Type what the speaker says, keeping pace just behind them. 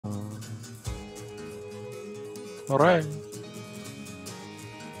Alright.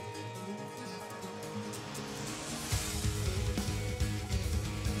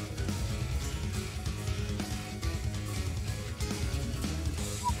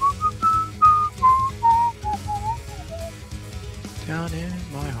 Down in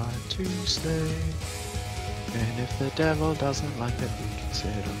my heart to stay. And if the devil doesn't like it, we can sit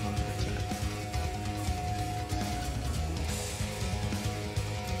on the return.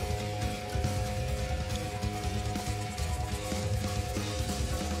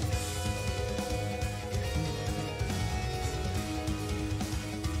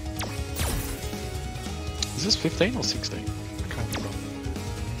 Is this 15 or 16? I can't remember.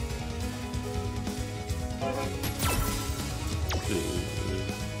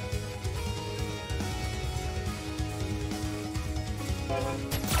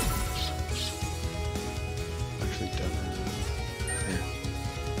 Actually, don't.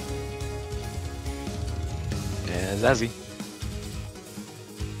 Yeah, Zazzy.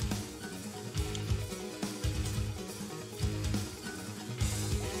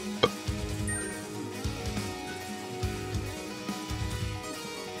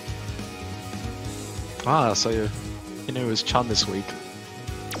 Ah, so you knew it was Chun this week,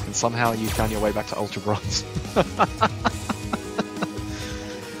 and somehow you found your way back to Ultra Bronze.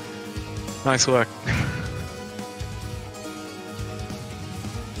 Nice work.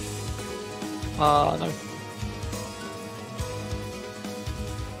 No.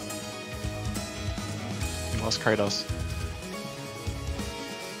 We lost Kratos.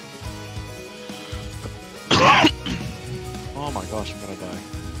 Oh my gosh, I'm gonna die.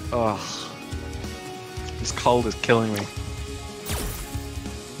 Ugh. This cold is killing me.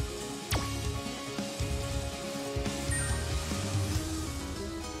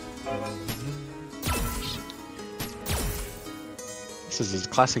 This is as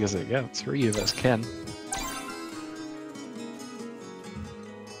classic as it gets. Ryu vs Ken.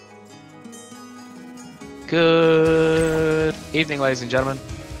 Good evening, ladies and gentlemen.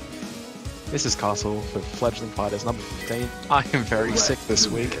 This is Castle for Fledgling Fighters number 15. I am very sick this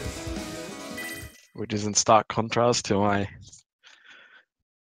week, which is in stark contrast to my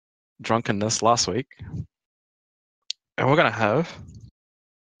drunkenness last week. And we're going to have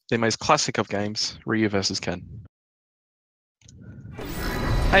the most classic of games, Ryu vs Ken.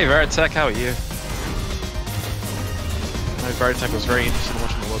 Hey Veritech, how are you? I know Veritech was very interested in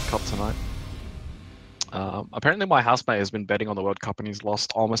watching the World Cup tonight. Apparently my housemate has been betting on the World Cup and he's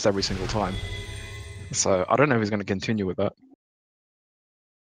lost almost every single time. So I don't know if he's going to continue with that.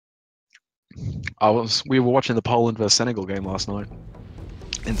 We were watching the Poland vs Senegal game last night,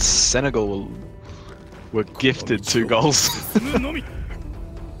 and Senegal were gifted 2 goals.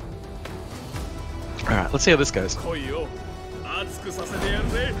 Alright, let's see how this goes.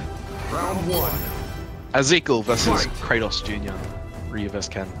 Round 1. Ezekiel versus Kratos Jr. Ryu vs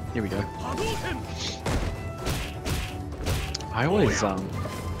Ken. Here we go. I always, I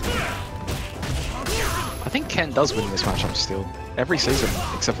think Ken does win this matchup still. Every season,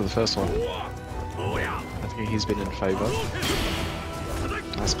 except for the first one. I think he's been in favour.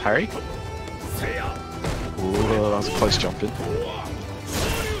 Nice parry. Ooh, that was a close jump in.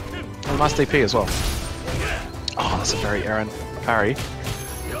 Oh, nice DP as well. Oh, that's a very errant parry.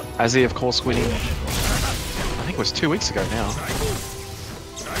 Azzy, of course, winning, I think it was 2 weeks ago now.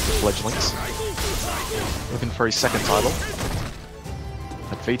 Fledglings. Looking for his second title.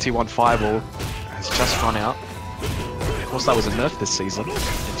 That VT1 Fireball has just run out. Of course, that was a nerf this season in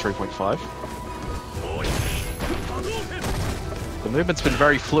 3.5. The movement's been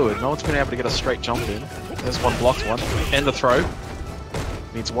very fluid. No one's been able to get a straight jump in. There's one blocked one. End the throw.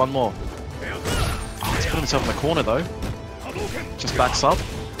 Needs one more. Oh, he's put himself in the corner though. Just backs up.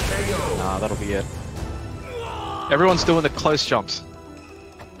 Nah, that'll be it. Everyone's doing the close jumps.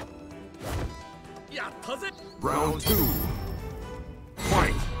 Round 2.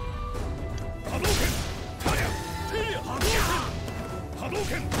 Fight.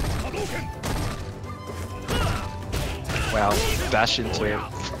 Wow, dash into a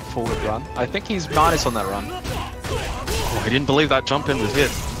forward run. I think he's minus on that run. Oh, I didn't believe that jump in was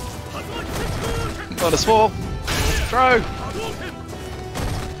hit. Got a small. Throw.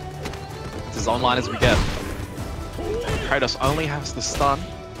 It's as online as we get. Kratos only has the stun.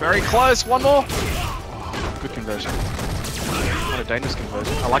 Very close. One more. Oh, good conversion. What a dangerous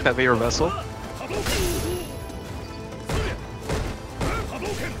conversion. I like that V reversal.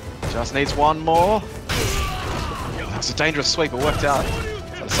 Just needs one more. That's a dangerous sweep. It worked out. Is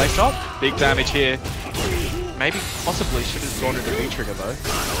that a safe shot? Big damage here. Maybe, possibly, should have gone into V-trigger though.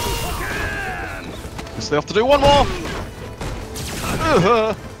 Because they have to do one more!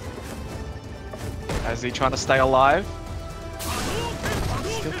 As he trying to stay alive.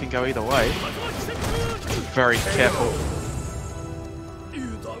 Still can go either way. Very careful.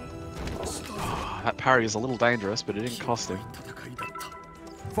 Oh, that parry is a little dangerous, but it didn't cost him.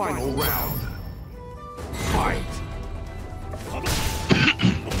 Final round. Fight.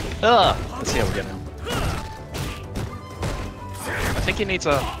 Let's see how we get him. I think he needs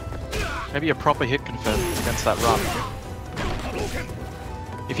maybe a proper hit confirm against that run.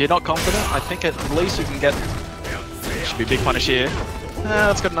 If you're not confident, I think at least you can get... Should be big punish here.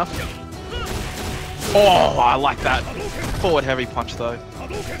 That's good enough. Oh, I like that. Forward heavy punch though.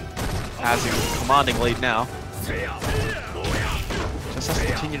 As he's a commanding lead now. Just has to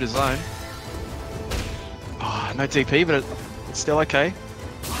continue to zone. Oh, no DP, but it's still okay.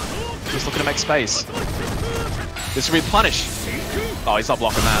 Just looking to make space. This will be punish. Oh, he's not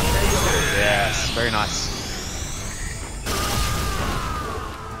blocking that. Yes, very nice.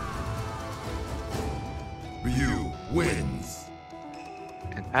 Ryu wins.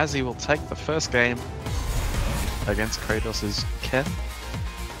 And Azzy will take the first game against Kratos' Ken.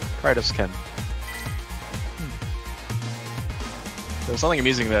 Kratos Ken. There was something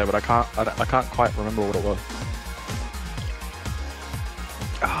amusing there, but I can't quite remember what it was.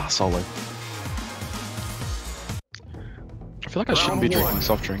 Ah, solo. I feel like I shouldn't be drinking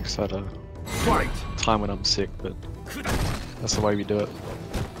soft drinks at a time when I'm sick, but that's the way we do it.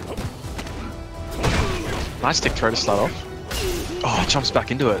 Nice stick throw to start off. Oh, jumps back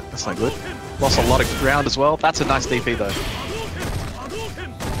into it. That's not good. Lost a lot of ground as well. That's a nice DP though.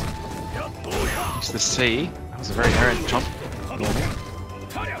 Use the C. That was a very errant jump.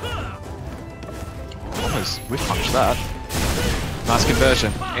 Almost whiff punch that. Nice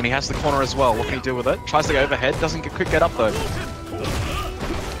conversion. And he has the corner as well. What can he do with it? Tries to go overhead. Doesn't quick get up though.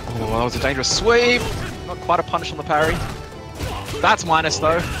 Oh, that was a dangerous sweep. Not quite a punish on the parry. That's minus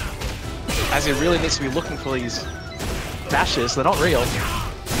though. As he really needs to be looking for these dashes. They're not real.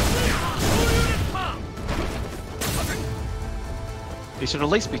 He should at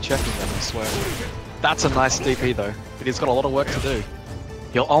least be checking them, I swear. That's a nice DP though. But he's got a lot of work to do.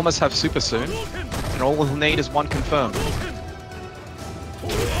 He'll almost have super soon. And all he'll need is one confirm.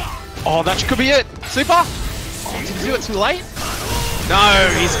 Oh, that could be it! Super! Oh, did he do it too late?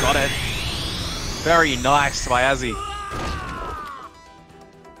 No, he's got it. Very nice by Azzy.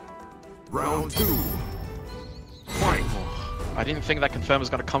 Round 2. Fight. I didn't think that confirm was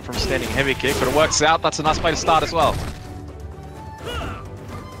going to come from standing heavy kick, but it works out. That's a nice way to start as well.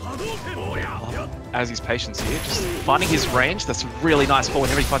 Azzy's patience here, just finding his range. That's a really nice forward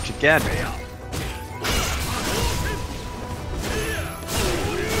heavy punch again.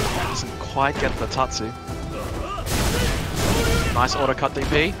 Doesn't quite get the Tatsu. Nice auto cut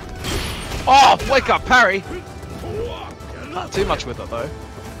DP. Oh, wake up parry! Not too much with it though.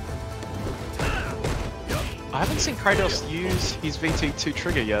 I haven't seen Kratos use his VT2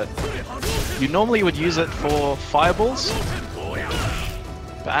 trigger yet. You normally would use it for fireballs.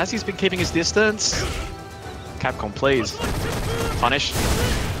 But as he's been keeping his distance... Capcom, please. Punish.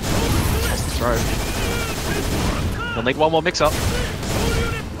 That's the throw. He'll need one more mix-up.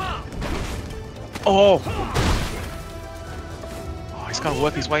 Oh! Oh, he's got to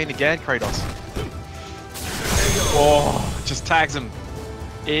work his way in again, Kratos. Oh, just tags him.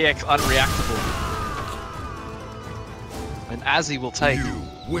 EX unreactable. And Azzy will take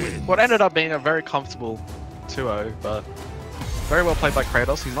what ended up being a very comfortable 2-0, but very well played by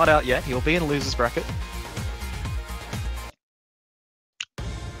Kratos. He's not out yet. He'll be in a loser's bracket.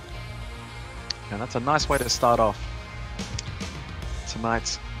 And that's a nice way to start off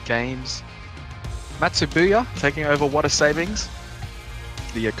tonight's games. Matsubuya taking over Water Savings.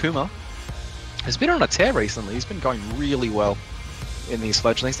 The Akuma has been on a tear recently. He's been going really well in these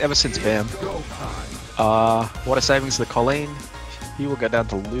fledglings ever since BAM. Water Savings, the Colleen, he will go down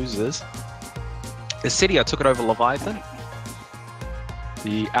to losers. Acidia took it over Leviathan.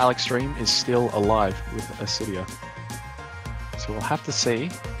 The Alex Stream is still alive with Acidia. So we'll have to see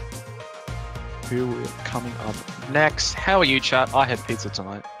who is coming up next. How are you, chat? I had pizza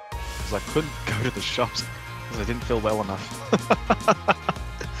tonight because I couldn't go to the shops because I didn't feel well enough.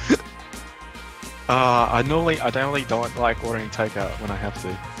 I normally don't like ordering takeout when I have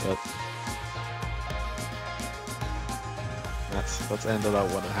to, but that's ended up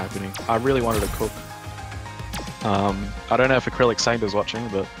what happening. I really wanted to cook. I don't know if Acrylic Saint is watching,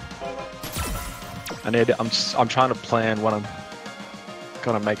 but I'm trying to plan what I'm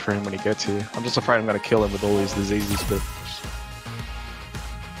gonna make for him when he gets here. I'm just afraid I'm gonna kill him with all these diseases, but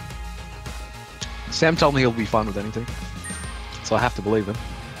Sam told me he'll be fine with anything, so I have to believe him.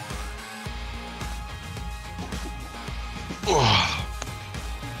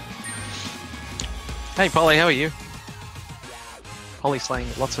 Hey Polly, how are you? Polly slaying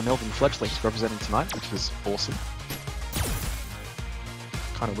lots of Melbourne fledglings representing tonight, which is awesome.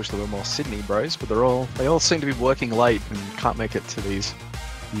 Kind of wish there were more Sydney bros, but they all seem to be working late and can't make it to these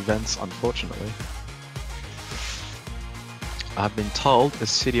events, unfortunately. I've been told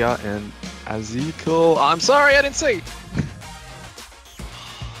Acidia and Ezekiel. I'm sorry, I didn't see.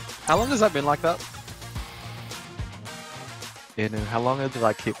 How long has that been like that? Yeah, no, how long did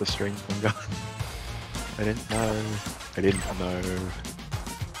I keep the stream from going? I didn't know. I didn't know.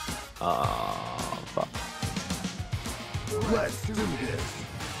 Ah, fuck. Let's do this.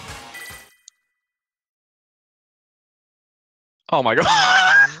 Oh my god.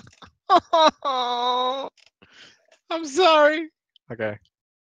 I'm sorry. Okay.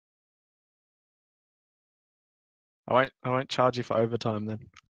 I won't charge you for overtime then.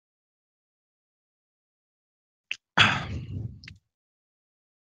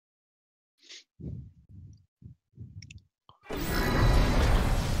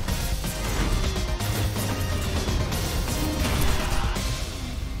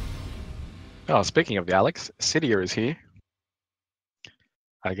 Oh, speaking of the Alex, Cydia is here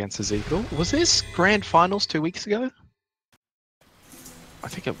against Ezekiel. Was this grand finals 2 weeks ago? I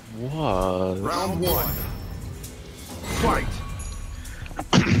think it was. Round 1. Fight.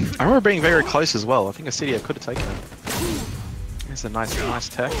 I remember being very close as well. I think Cydia could have taken it. It's a nice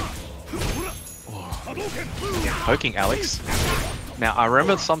tech. Oh. Poking Alex. Now I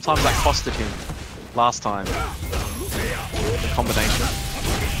remember sometimes that costed him last time. The combination.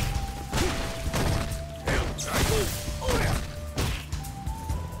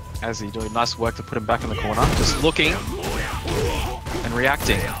 As he doing nice work to put him back in the corner, just looking and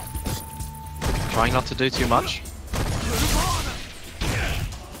reacting. Trying not to do too much.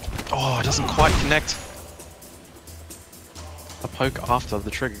 Oh, it doesn't quite connect. A poke after the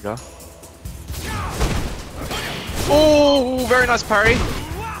trigger. Oh, very nice parry.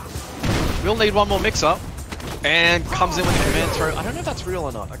 We'll need one more mix-up. And comes in with a command throw. I don't know if that's real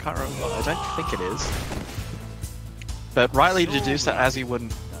or not. I can't remember. I don't think it is. But rightly deduced that Azzy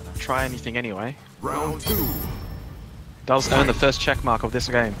wouldn't try anything anyway. Round 2. Does earn the first check mark of this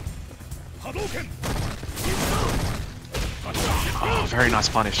game. Oh, very nice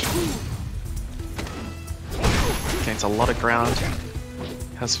punish. Gains a lot of ground.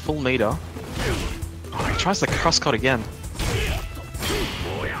 Has full meter. Oh, he tries the crosscut again.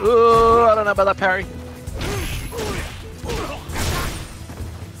 Oh, I don't know about that parry.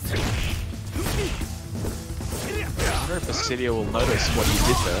 I wonder if Acidia will notice what he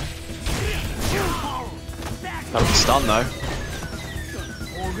did there. That'll be stun though.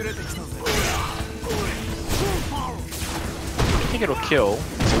 I think it'll kill.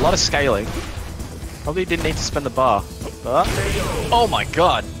 There's a lot of scaling. Probably didn't need to spend the bar. But, oh my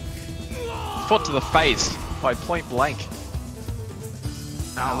god! Foot to the face by point blank.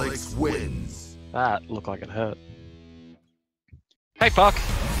 Alex wins. That looked like it hurt. Hey fuck!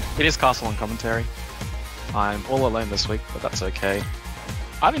 It is Castle on commentary. I'm all alone this week, but that's okay.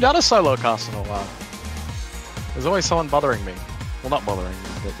 I haven't done a solo cast in a while. There's always someone bothering me. Well, not bothering me,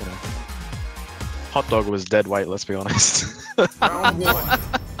 but you know. Hot dog was dead weight, let's be honest. Round 1.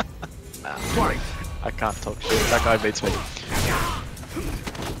 Nah, Fight. I can't talk shit. That guy beats me.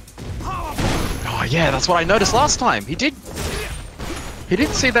 Oh yeah, that's what I noticed last time. He didn't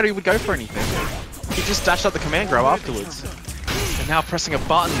see that he would go for anything. He just dashed out the command grab afterwards. And now pressing a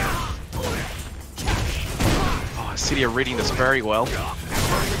button. Oh, Cydia reading this very well.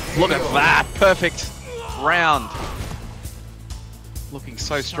 Look at that! Perfect round. Looking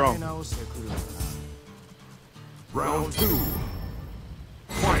so strong. Round 2.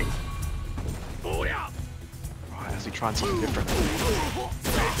 Fight. Right, as he trying something different.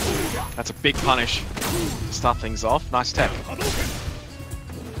 That's a big punish to start things off. Nice tech.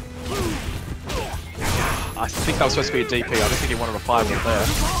 I think that was supposed to be a DP. I don't think he wanted a 5 right there.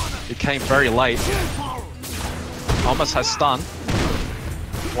 It came very late. Almost has stun.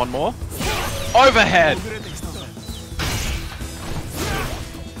 One more. Overhead!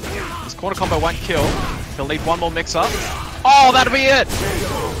 This corner combo won't kill. He'll need one more mix-up. Oh, that'll be it!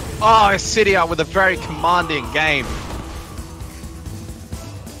 Oh, Cydia with a very commanding game.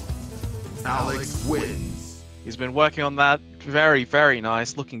 Alex wins. He's been working on that. Very, very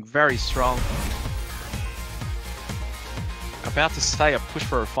nice. Looking very strong. About to stay a push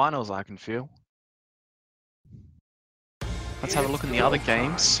for a finals, I can feel. Let's have a look in the other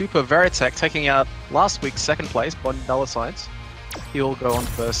games. Super Veritech taking out last week's second place, $1 He'll go on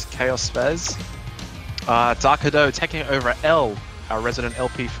first. Chaos Spaz. Dark Hado taking over L, our resident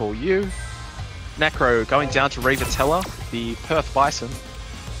LP4U. Necro going down to Revatella, the Perth Bison.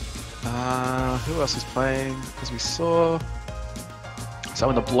 Who else is playing? As we saw. So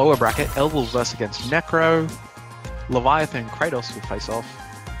in the lower bracket, Elvel versus against Necro. Leviathan and Kratos will face off.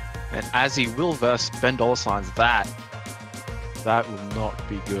 And Azzy will versus Ben $. That will not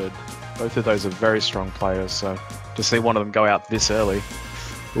be good. Both of those are very strong players, so to see one of them go out this early.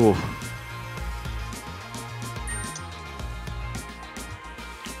 Ooh.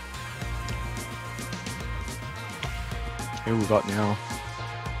 Who we got now?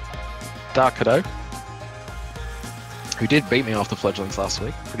 Darkado, who did beat me off the Fledglings last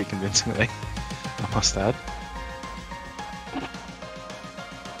week, pretty convincingly, I must add.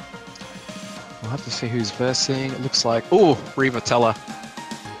 We'll have to see who's versing. It looks like, ooh, Rivatella,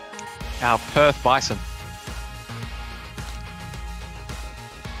 our Perth Bison.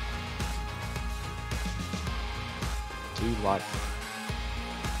 Do like.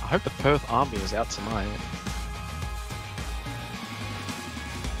 I hope the Perth Army is out tonight.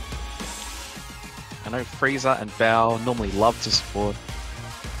 I know Freezer and Bao normally love to support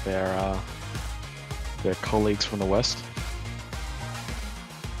their colleagues from the West.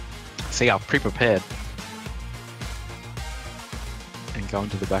 See, I'm pre-prepared and going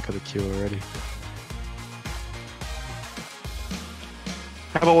to the back of the queue already.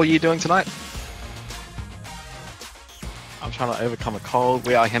 How about what are you doing tonight? I'm trying to overcome a cold.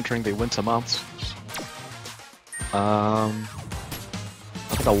 We are entering the winter months. I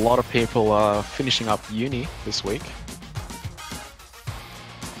think a lot of people are finishing up uni this week.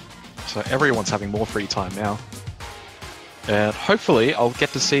 So everyone's having more free time now. And hopefully I'll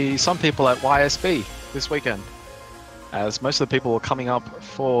get to see some people at YSB this weekend, as most of the people are coming up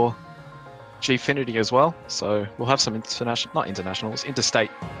for Gfinity as well. So we'll have some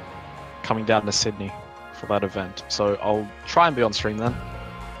interstate coming down to Sydney for that event. So I'll try and be on stream then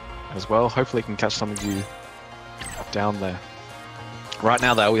as well. Hopefully I can catch some of you down there. Right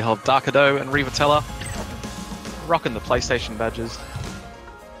now though, we have Darkado and Rivatella rocking the PlayStation badges.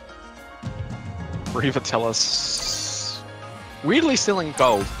 Rivatella's weirdly still in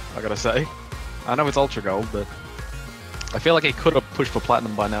gold, I gotta say. I know it's ultra gold, but I feel like he could have pushed for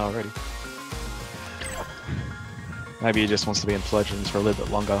platinum by now already. Maybe he just wants to be in Fledglings for a little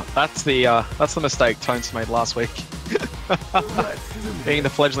bit longer. That's the mistake Tones made last week. Being the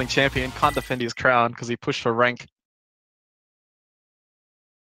Fledgling champion, can't defend his crown because he pushed for rank.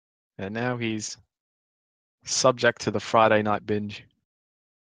 And now he's subject to the Friday night binge.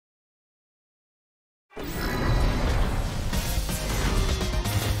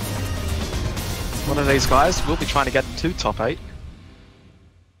 One of these guys will be trying to get to top 8.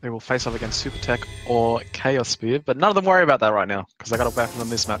 They will face off against Super Tech or Chaos Spear, but none of them worry about that right now, because I got to back from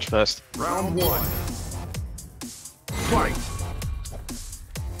this match first. Round 1. Fight!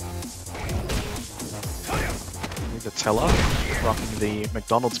 Rivatella rocking the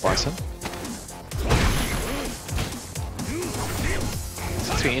McDonald's Bison.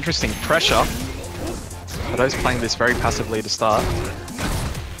 Seems to be interesting pressure. Hado's playing this very passively to start.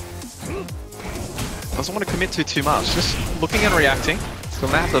 Doesn't want to commit to too much, just looking and reacting. He'll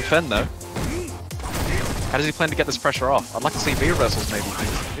now have to defend though. How does he plan to get this pressure off? I'd like to see V reversals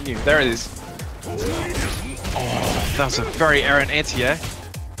maybe. There it is. Oh, that was a very errant anti-air.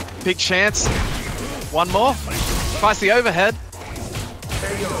 Big chance. One more. Tries the overhead.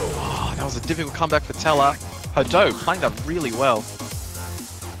 Oh, that was a difficult comeback for Teller. Hado playing that really well.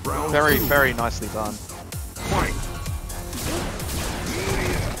 Very, very nicely done.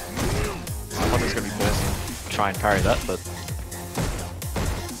 Someone's going to be bursting to try and parry that, but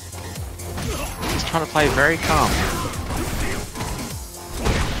he's trying to play very calm.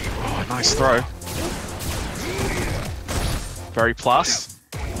 Oh, nice throw. Very plus.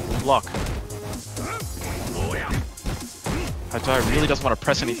 Block. Hado really doesn't want to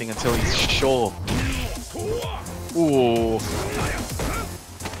press anything until he's sure. Ooh.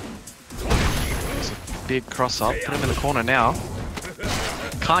 There's a big cross up. Put him in the corner now.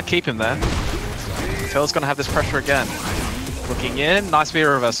 Can't keep him there. Teller's going to have this pressure again. Looking in. Nice V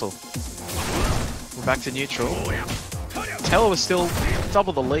reversal. We're back to neutral. Teller was still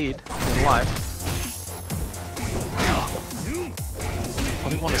double the lead in life.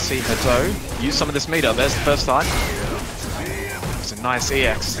 I want to see Hado use some of this meter. There's the first time. It's a nice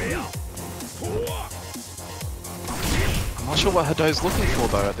EX. I'm not sure what Hado's looking for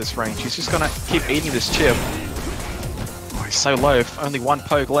though at this range. He's just going to keep eating this chip. Oh, he's so low. Only one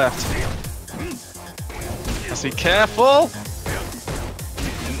poke left. Must be careful.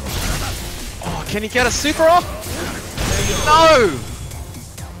 Oh, can he get a super off? No!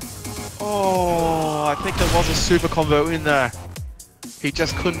 Oh, I think there was a super combo in there. He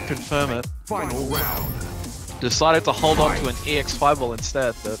just couldn't confirm it. Final round. Decided to hold on to an EX5 ball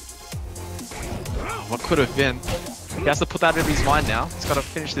instead, but what could have been. He has to put that in his mind now. He's got to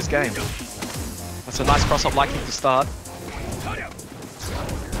finish this game. That's a nice cross-up like him to start. Oh,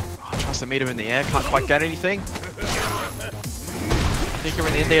 tries to meet him in the air, can't quite get anything. I think you're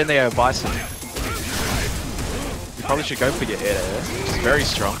in there, Bison. You probably should go for your air to air, which is very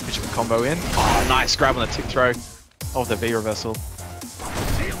strong. Which you can combo in. Oh, nice grab on the tick throw of the V reversal.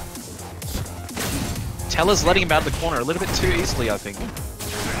 Teller's letting him out of the corner a little bit too easily, I think.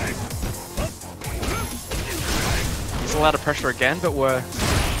 He's allowed to pressure again, but we're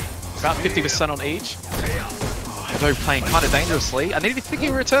about 50% on each. Oh, Hado playing kind of dangerously. And then you think he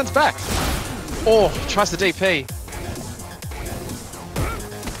returns back. Oh, tries the DP.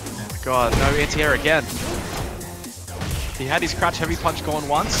 Oh my god, no anti-air again. He had his crouch heavy punch going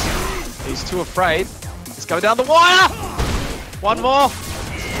once. He's too afraid. Let's go down the wire! One more.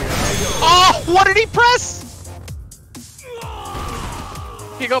 Oh, what did he press?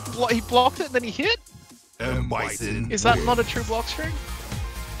 He blocked it and then he hit? Is that not a true block string?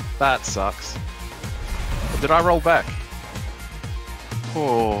 That sucks. Or did I roll back?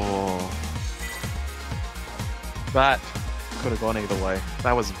 Oh. That could have gone either way.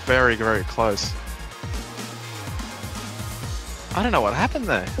 That was very, very close. I don't know what happened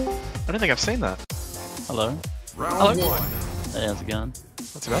there. I don't think I've seen that. Hello. Round Hello. 1. Hey, how's it going?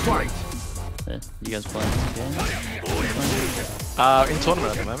 What's about Fight. Hey, you guys playing the game? In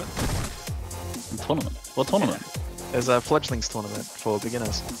tournament at the moment. In tournament? What tournament? There's a Fledgling's tournament for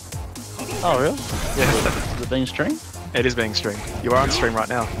beginners. Oh, really? Yeah. Is it being streamed? It is being streamed. You are on stream right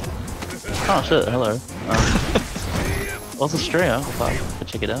now. Oh, shit, hello. What's the stream? I could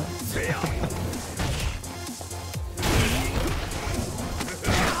check it out.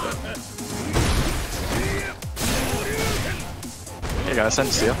 Here you go, I sent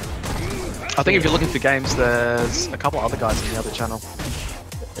it to you. I think if you're looking for games, there's a couple other guys in the other channel.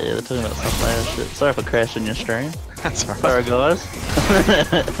 Yeah, they're talking about some later shit. Sorry for crashing your stream. That's alright. Sorry, guys.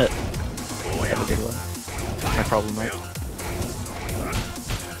 Have a good one. No problem, mate.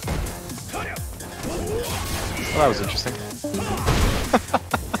 Well, that was interesting.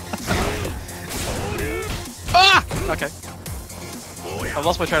 Ah! Okay. I've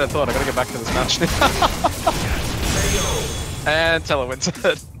lost my train of thought. I gotta get back to this match now. And Teller wins it.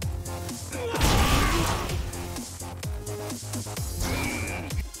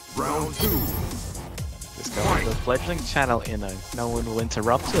 Round 2. This guy on the Fledgling channel, no one will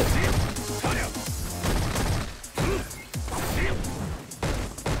interrupt it.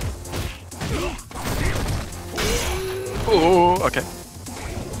 Ooh, okay.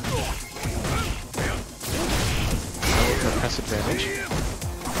 No press advantage.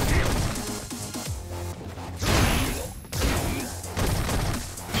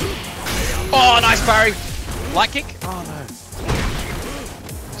 Oh, nice parry! Light kick? Oh no.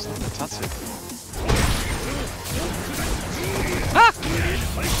 It's not the Tatsu. Ah!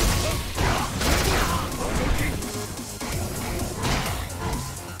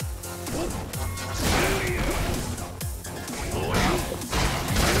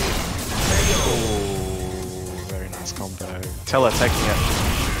 Oh, very nice combo. Teller taking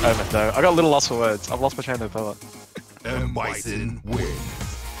it over though. I got a little lost for words. I've lost my train of thought. And Bison wins.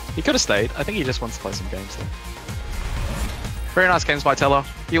 He could have stayed. I think he just wants to play some games there. Very nice games by Teller.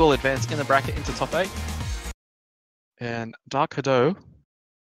 He will advance in the bracket into top 8. And Dark Hado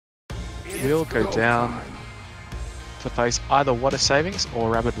will go down to face either Water Savings or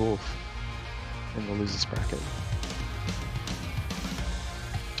Rabid Wolf in the losers bracket.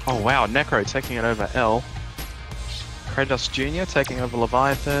 Oh wow, Necro taking it over L. Kratos Jr. taking over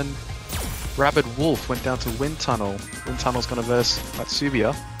Leviathan. Rabid Wolf went down to Wind Tunnel. Wind Tunnel's going to verse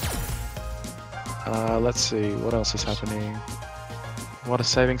Matsubia. Let's see, what else is happening? Water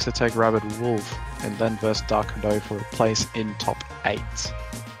Savings to take Rabid Wolf, and then verse Dark Hado for a place in top 8.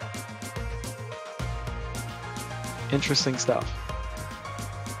 Interesting stuff.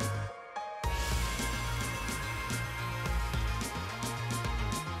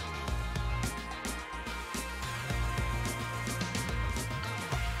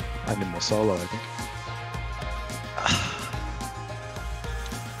 I need more solo, I think.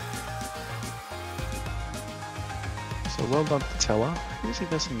 So well done to Teller. Who's he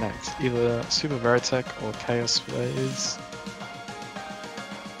versing next? Either Super Veritech or Chaos Phase.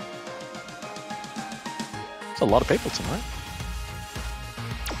 There's a lot of people tonight.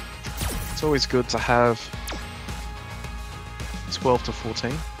 It's always good to have 12 to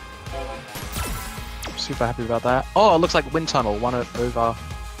 14. I'm super happy about that. Oh, it looks like Wind Tunnel won it over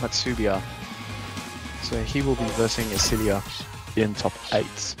Matsubia. So he will be versing Isidia in top 8.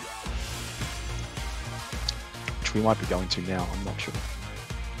 Which we might be going to now, I'm not sure.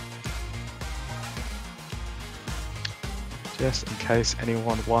 just in case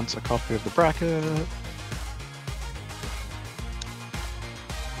anyone wants a copy of the bracket.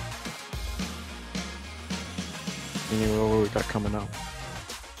 Anyway, what we got coming up?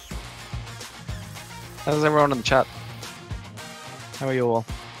 How's everyone in the chat? How are you all?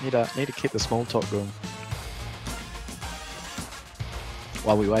 Need to keep the small talk going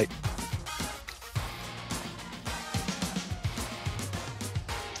while we wait.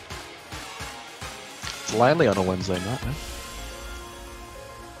 It's lonely on a Wednesday night, man.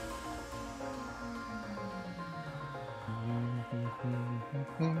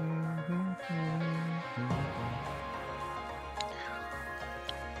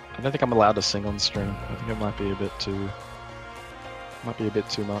 I don't think I'm allowed to sing on stream. I think it might be a bit too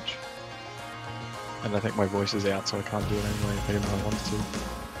much. And I think my voice is out, so I can't do it anyway if anyone wants to.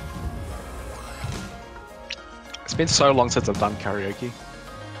 It's been so long since I've done karaoke.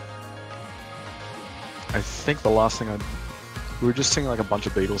 I think the last thing we were just singing like a bunch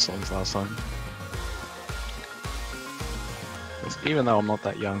of Beatles songs last time. Even though I'm not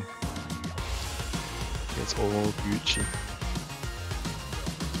that young, it's all Gucci.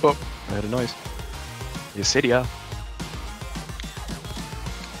 Oh, I heard a noise. You said yeah.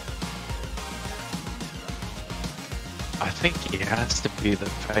 I think he has to be the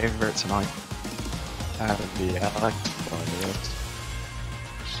favourite tonight. That would be Alex.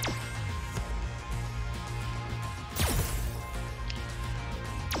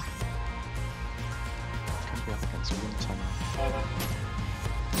 Could be up against Wind Tunnel.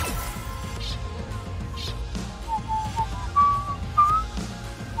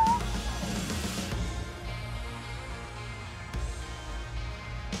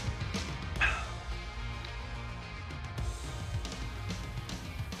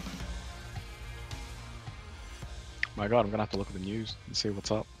 My god, I'm gonna have to look at the news and see what's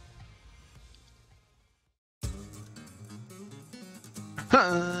up.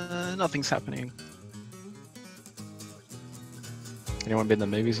 Nothing's happening. Anyone been to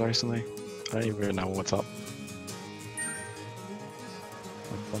the movies recently? I don't even know what's up.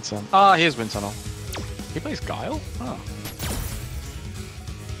 What's that? Ah, here's Wind Tunnel. He plays Guile? Oh.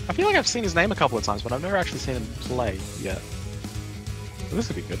 I feel like I've seen his name a couple of times, but I've never actually seen him play yet. So this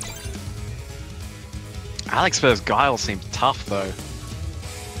would be good. Alex vs. Guile seems tough though.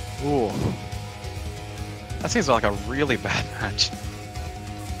 Ooh. That seems like a really bad match.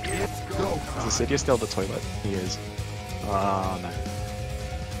 Is the Cydia still at the toilet? He is. Oh no.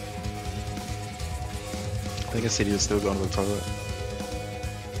 I think the Cydia is still going to the toilet.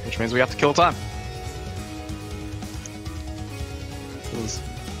 Which means we have to kill time.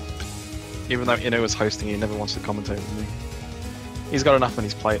 Even though Inu is hosting, he never wants to commentate with me. He's got enough on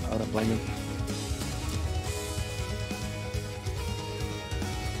his plate, I don't blame him.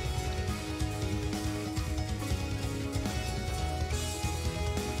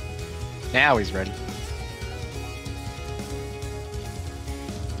 Now he's ready.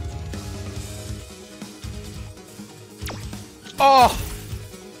 Oh!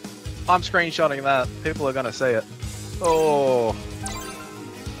 I'm screenshotting that. People are gonna see it. Oh.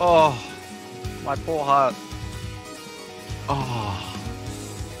 Oh. My poor heart. Oh.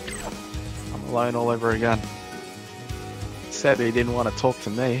 I'm alone all over again. Said he didn't want to talk to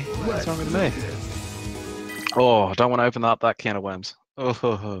me. What's wrong with me? Oh, I don't want to open up that can of worms.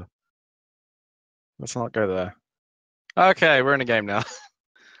 Oh. Let's not go there. Okay, we're in a game now.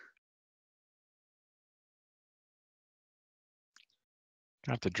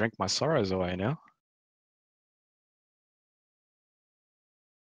 I have to drink my sorrows away now.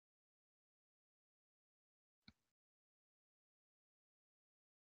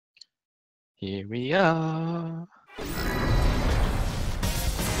 Here we are.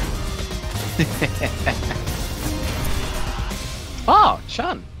 Oh,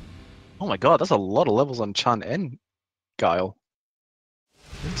 Chun. Oh my god, that's a lot of levels on Chun and Guile.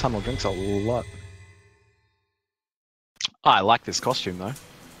 Tunnel drinks a lot. Oh, I like this costume though.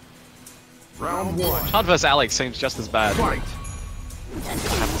 Round one. Chun vs. Alex seems just as bad. Fight. I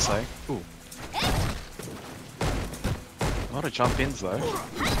have to say. Ooh. A lot of jump ins though.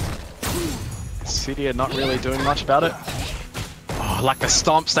 Cydia not really doing much about it. Oh, like the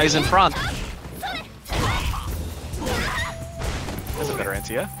stomp stays in front. There's a better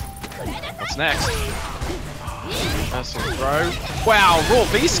anti-air. What's next? That's a throw. Wow, raw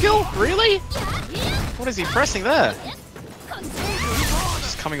B skill? Really? What is he pressing there?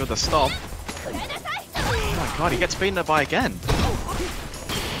 Just coming with a stomp. Oh my god, he gets beaten up by again.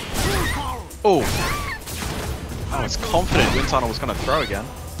 Oh. I was confident Wind Tunnel was going to throw again.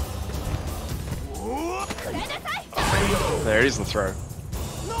 There is the throw.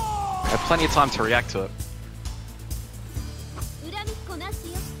 I had plenty of time to react to it.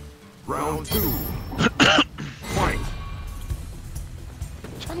 Round 2. Fight.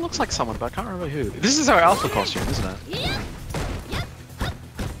 Chad looks like someone, but I can't remember who. This is our alpha costume, isn't it?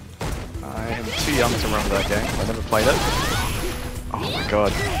 I am too young to remember that game. I never played it. Oh my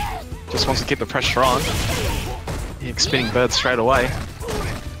god. Just wants to keep the pressure on. EX spinning bird straight away.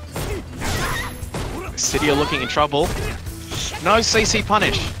 City are looking in trouble. No CC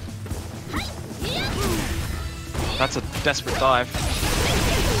punish. That's a desperate dive.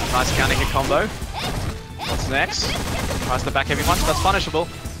 Nice counter hit combo. What's next? Tries the back heavy punch. That's punishable.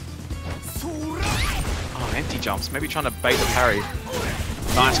 Oh, empty jumps. Maybe trying to bait the parry.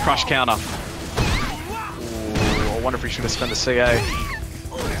 Nice crush counter. Ooh, I wonder if he should have spent the CA.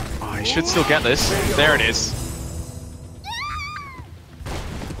 Oh, he should still get this. There it is.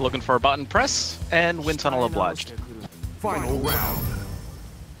 Looking for a button press, and wind tunnel obliged. Final round.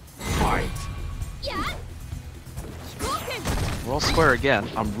 Fight. We're all square again.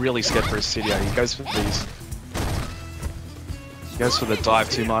 I'm really scared for his Cydia. He goes for these. He goes for the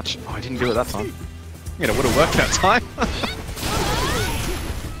dive too much. Oh, I didn't do it that time. You know, would have worked that time.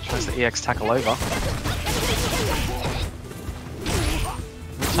 Tries the EX tackle over.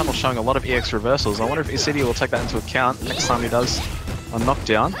 Wind tunnel showing a lot of EX reversals. I wonder if Cydia will take that into account next time he does a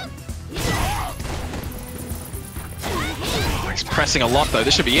knockdown. Oh, he's pressing a lot though.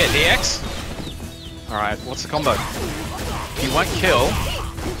 This should be it. EX. Alright, what's the combo? He won't kill.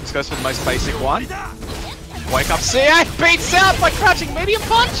 Just goes for the most basic one. Wake up CA! Beats out by crouching medium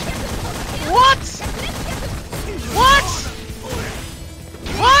punch! What? What?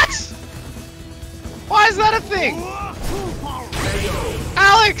 What? Why is that a thing?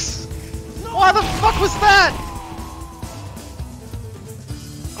 Alex! Why the fuck was that?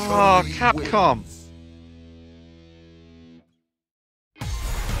 Oh, Capcom.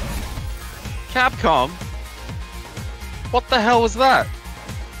 Capcom? What the hell was that?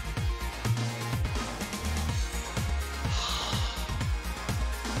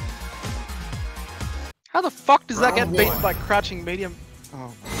 How the fuck does that get beaten by crouching medium? Oh.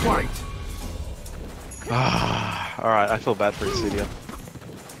 Fight. Alright, I feel bad for Cydia.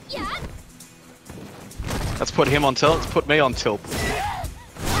 Let's put him on tilt, let's put me on tilt.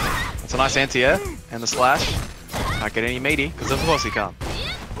 That's a nice anti-air, and the slash. Can't get any meaty, because of course he can't.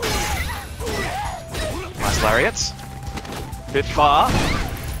 Nice lariats. Bit far.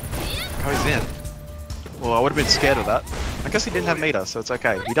 Goes in. Well, I would have been scared of that. I guess he didn't have meter, so it's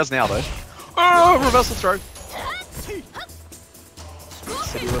okay. He does now though. Oh, reversal throw.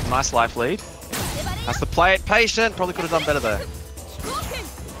 City with a nice life lead. Has to play it patient. Probably could have done better there.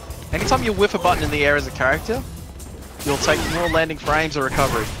 Anytime you whiff a button in the air as a character, you'll take more landing frames or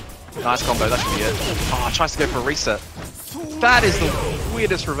recovery. Nice combo, that should be it. Oh, tries to go for a reset. That is the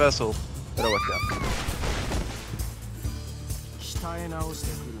weirdest reversal that I worked out.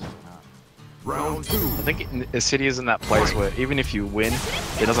 Round 2. I think City is in that place where even if you win,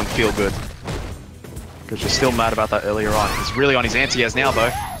 it doesn't feel good. Because you're still mad about that earlier on. He's really on his anti-airs now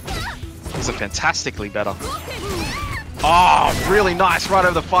though. These are fantastically better. Oh, really nice right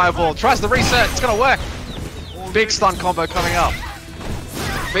over the fireball. Tries the reset, it's gonna work. Big stun combo coming up.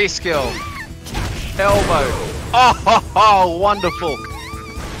 V-skill. Elbow. Oh, wonderful.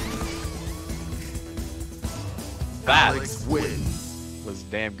 That was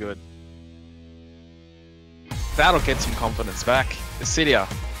damn good. That'll get some confidence back. Cydia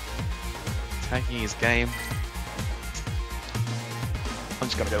taking his game. I'm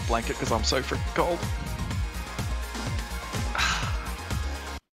just gonna go blanket because I'm so freaking cold.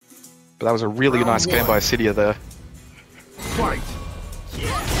 But that was a really nice game by Cydia there. Fight.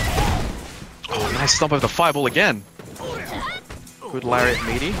 Oh, nice stomp over the fireball again. Good lariat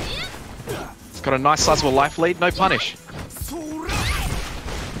meaty. It's got a nice sizable life lead, no punish.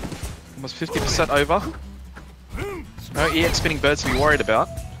 Almost 50% over. No EX spinning birds to be worried about.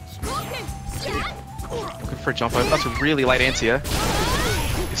 Good for a jump over. That's a really late anti-air.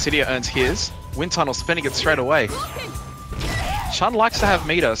 Cydia earns his. Wind tunnel spinning it straight away. Chun likes to have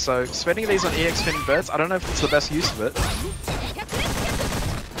meter, so spending these on EX spinning birds, I don't know if it's the best use of it.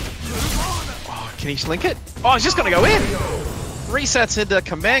 Oh, can he link it? Oh, he's just gonna go in! Resets into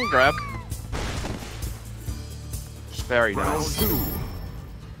command grab. Very nice. Round 2.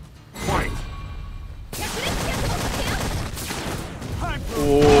 Fight.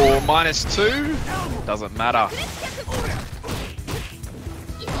 Oh, -2? Doesn't matter.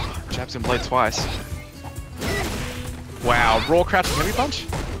 Jabs and blade twice. Wow, raw crouching heavy punch?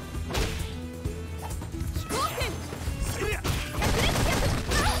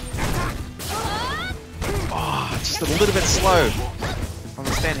 Oh, it's just a little bit slow on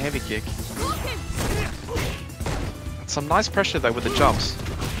the stand heavy kick. Some nice pressure though with the jumps.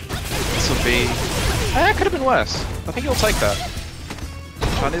 would be... it could have been worse. I think he'll take that.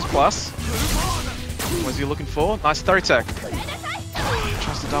 Chinese plus. What is he looking for? Nice throw tech.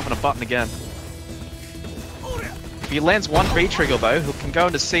 Tries to dive on a button again. If he lands one B trigger though, he can go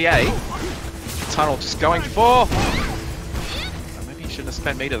into CA. Tunnel just going for... maybe he shouldn't have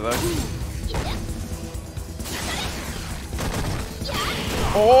spent meter though.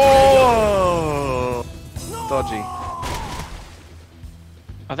 Oh! Dodgy.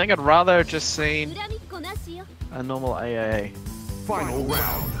 I think I'd rather just seen a normal AAA. Final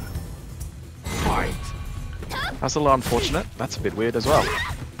round. Fight. That's a little unfortunate. That's a bit weird as well.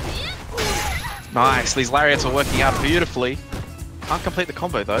 Nice, these lariats are working out beautifully. Can't complete the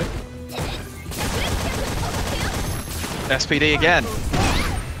combo though. SPD again.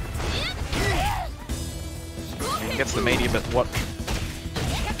 He gets the medium, but what?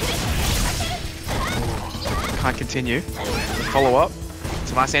 Can't continue. Follow up.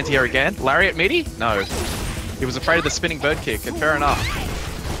 It's a nice anti-air again. Lariat meaty? No. He was afraid of the spinning bird kick, and fair enough.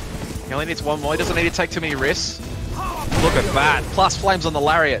 He only needs one more. He doesn't need to take too many risks. Look at that. Plus flames on the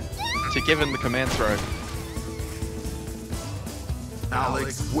lariat to give him the command throw.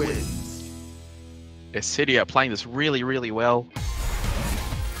 Alex wins. Cydia playing this really, really well.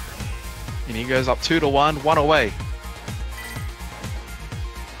 And he goes up 2-1, 1 away.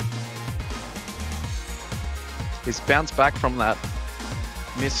 He's bounced back from that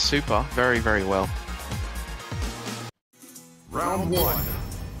miss super very, very well. Round 1.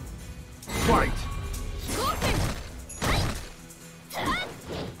 Fight.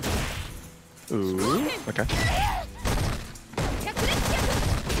 Ooh, okay.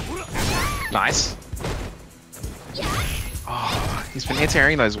 Nice. Oh, he's been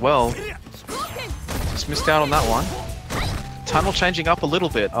anti-airing those well. Just missed out on that one. Tunnel changing up a little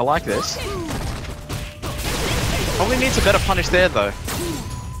bit. I like this. Probably needs a better punish there though.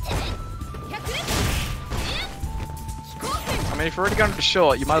 I mean, if you're already going for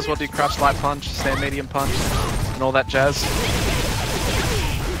short, you might as well do crouch light punch, stand medium punch, and all that jazz.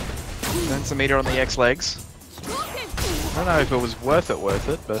 Then some meter on the X legs. I don't know if it was worth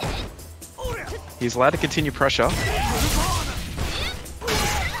it, but he's allowed to continue pressure.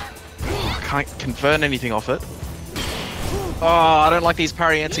 Oh, can't convert anything off it. Oh, I don't like these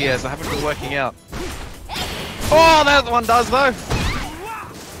parry anti-airs. They haven't been working out. Oh, that one does though.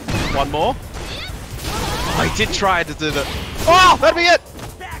 One more. Oh, he did try to do that. Oh, that'd be it.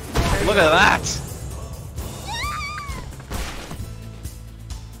 Look at that.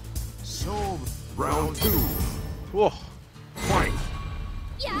 Round 2. Whoa. Fight.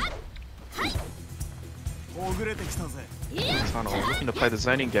 Tunnel looking to play the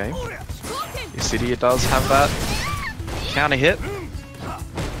zoning game. Cydia does have that counter hit.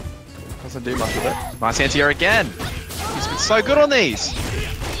 Doesn't do much with it. Nice anti-air again. He's been so good on these.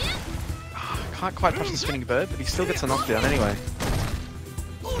 Can't quite touch the spinning bird, but he still gets a knockdown anyway.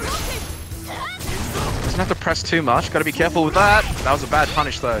 Doesn't have to press too much. Got to be careful with that. That was a bad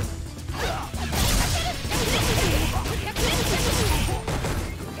punish though.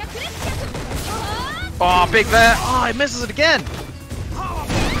 Oh, big there. Oh, he misses it again.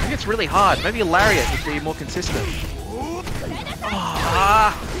 Maybe it's really hard. Maybe a lariat would be more consistent.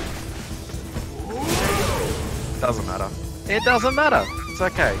 Oh, doesn't matter. It doesn't matter. It's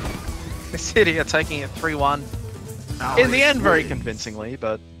okay. Cydia taking it 3-1. In the end, very convincingly,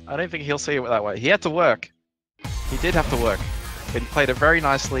 but I don't think he'll see it that way. He had to work. He did have to work. But he played it very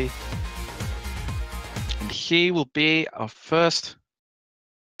nicely. And he will be our first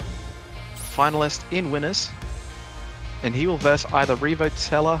finalist in winners. And he will verse either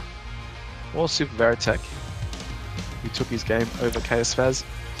Revotella or Super Veritech, who took his game over Chaos Faz.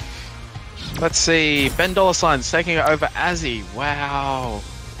 Let's see, Ben $signs taking it over Azzy. Wow.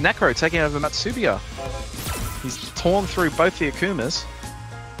 Necro taking over Matsubia. He's torn through both the Akumas.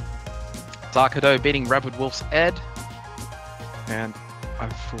 Dark Hado beating Rabid Wolf's Ed. And I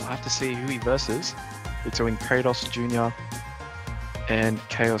will have to see who he versus between Kratos Jr. and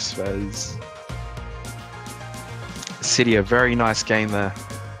Chaos Faz. Cydia, very nice game there.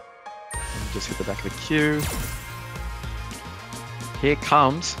 Just hit the back of the queue. Here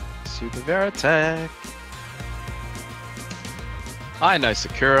comes Super Veritech. I know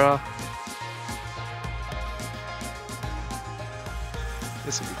Sakura.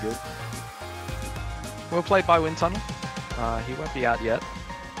 This will be good. We'll play by Wind Tunnel. He won't be out yet.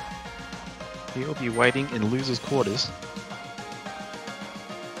 He'll be waiting in losers' quarters.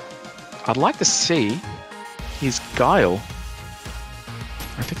 I'd like to see his Guile.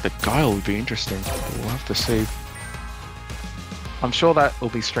 I think the Guile would be interesting. But we'll have to see. I'm sure that will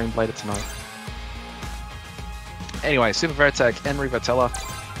be streamed later tonight. Anyway, Super Veritech and Revotella.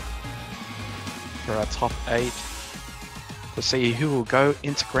 for our top 8 to see who will go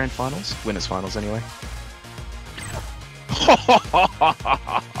into grand finals, winners finals anyway.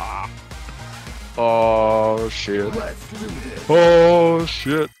 Oh shit! Oh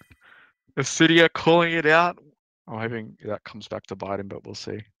shit! Acidia calling it out. I'm hoping that comes back to bite him, but we'll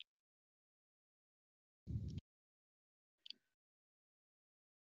see.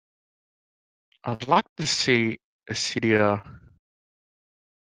 I'd like to see Acidia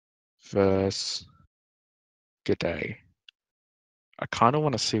versus G'day. I kind of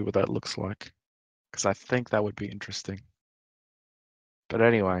want to see what that looks like, because I think that would be interesting. But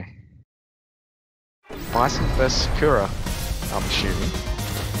anyway, Bison versus Sakura, I'm assuming.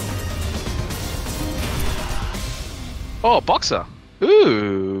 Oh, Boxer!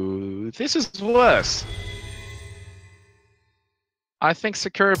 Ooh, this is worse. I think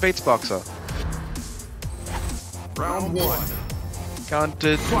Sakura beats Boxer. Round 1. Going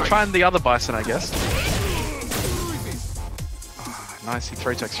to try and the other Bison, I guess. Nice, he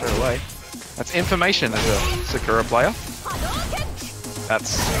throw tech straight away. That's information as a Sakura player.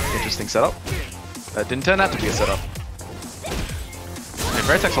 That's an interesting setup. That didn't turn out to be a setup. And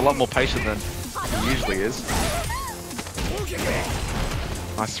Veritech's a lot more patient than he usually is.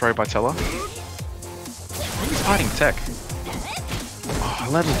 Nice throw by Teller. He's hiding tech. Oh,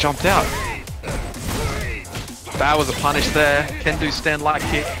 Leonard jumped out. That was a punish there. Can do stand light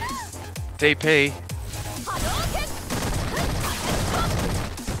kick. DP.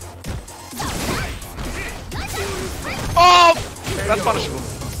 Oh! That's punishable.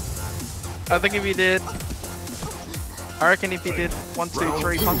 I think if he did... I reckon if he did 1, 2,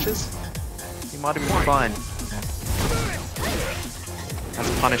 3 punches, he might have been fine. That's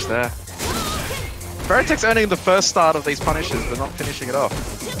a punish there. Veritech's earning the first start of these punishes, but not finishing it off.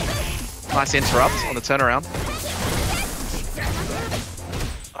 Nice interrupt on the turnaround.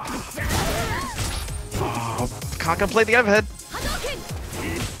 Oh, can't complete the overhead.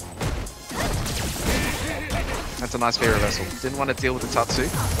 That's a nice V reversal. Didn't want to deal with the Tatsu.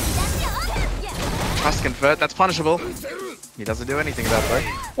 Tries to convert, that's punishable. He doesn't do anything about that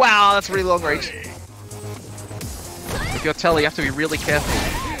though. Wow, that's really long reach. If you're Teller, you have to be really careful.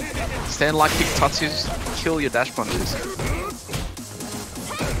 Stand like kick Tatsus, kill your dash punches.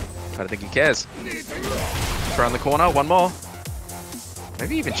 I don't think he cares. Throw in the corner, one more.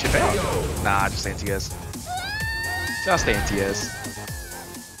 Maybe even chip out. Nah, just anti-airs. Just anti-airs.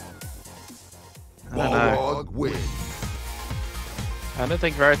 I don't know. I don't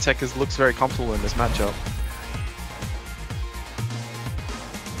think Veritech looks very comfortable in this matchup.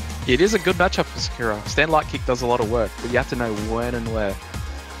 It is a good matchup for Sakura. Stand light kick does a lot of work, but you have to know when and where.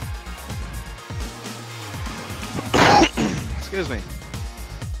 Excuse me.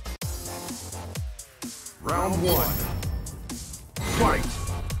 Round 1. Fight.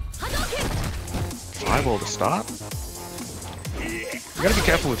 Fireball to start? You gotta be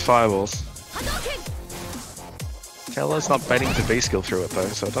careful with fireballs. Teller's not baiting to B-skill through it though,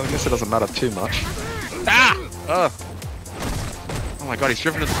 so I guess it doesn't matter too much. Ah! Ugh. Oh my god, he's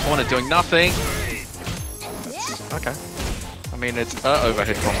driven to the corner doing nothing! That's, okay. I mean, it's a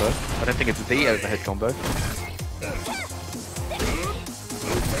overhead combo. I don't think it's the overhead combo.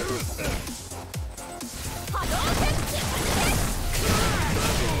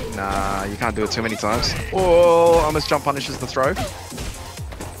 Nah, you can't do it too many times. Oh, almost jump punishes the throw.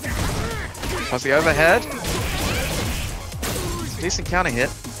 Tries the overhead. Decent counter hit.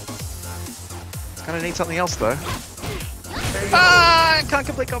 It's gonna need something else though. Ah! Can't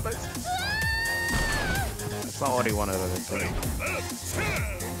complete combos. That's not what he wanted, I don't think.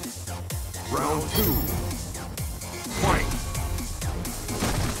 Round 2. Fight.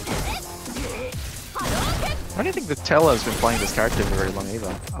 I don't think the Teller's been playing this character for very long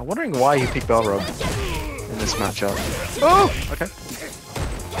either. I'm wondering why he picked Balrog in this matchup. Oh! Okay.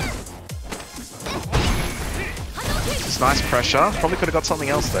 It's nice pressure. Probably could have got something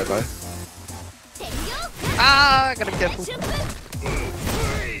else there though. Ah! Gotta be careful.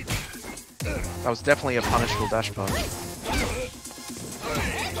 That was definitely a punishable dash punch.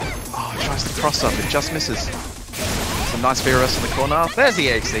 Oh, he tries to cross up, it just misses. Some nice VRS in the corner. There's the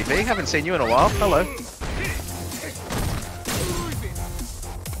XCP. Haven't seen you in a while. Hello.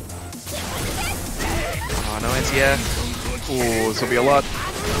 Oh, no anti-air. Ooh, this will be a lot.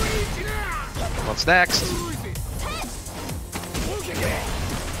 What's next?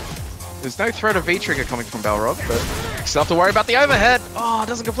 There's no threat of V-trigger coming from Balrog, but you still have to worry about the overhead. Oh,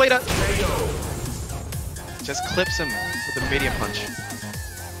 doesn't complete it. Just clips him with a medium punch.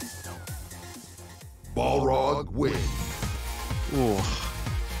 Balrog wins. Ooh.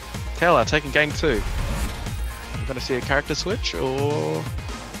 Taylor taking game 2. I'm gonna see a character switch, or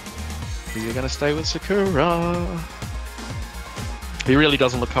You're gonna stay with Sakura. He really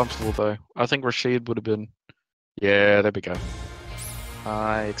doesn't look comfortable though. I think Rashid would have been. Yeah, there we go.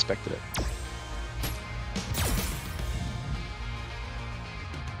 I expected it.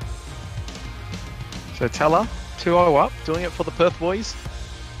 So Teller, 2-0 up, doing it for the Perth boys.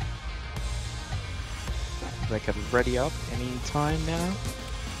 They can ready up any time now.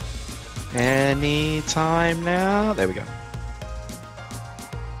 Any time now. There we go.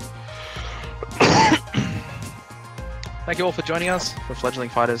 Thank you all for joining us for Fledgling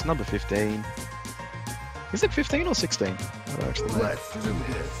Fighters number 15. Is it 15 or 16? I don't actually know. Let's do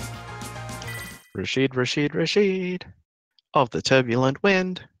this. Rashid of the turbulent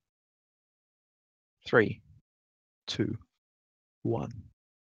wind. 3, 2, 1.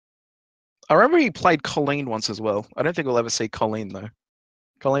 I remember he played Colleen once as well. I don't think we'll ever see Colleen though.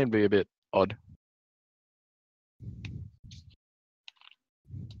 Colleen would be a bit odd.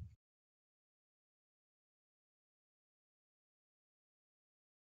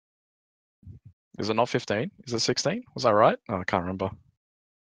 Is it not 15? Is it 16? Was I right? Oh, I can't remember.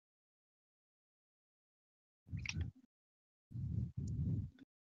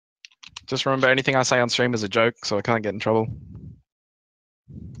 Just remember, anything I say on stream is a joke, so I can't get in trouble.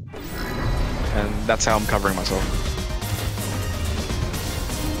 And that's how I'm covering myself.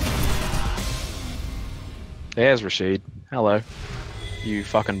 There's Rashid. Hello. You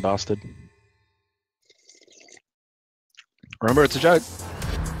fucking bastard. Remember, it's a joke.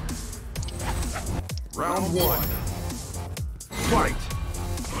 Round 1. Fight.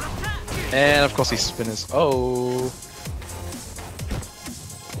 And of course he spinners. Oh.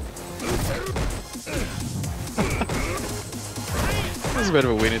 That was a bit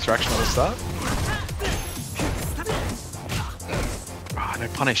of a weird interaction at the start. Ah, no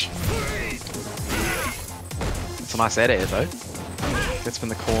punish. It's a nice edit though. Gets him in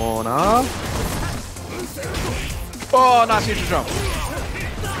the corner. Oh, nice neutral jump.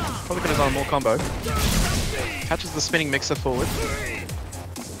 Probably could have done more combo. Catches the spinning mixer forward.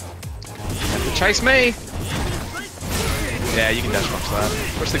 Have to chase me! Yeah, you can dash punch that.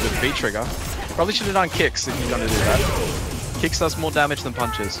 Especially with V trigger. Probably should have done kicks if you're gonna do that. Kicks does more damage than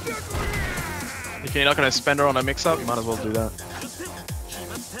punches. If you're not gonna spend her on a mix up, you might as well do that.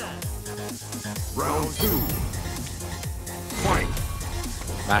 Round 2. Fight.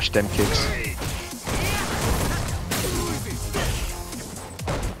 Mash them kicks.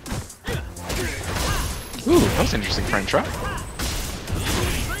 Ooh, that was an interesting frame trap.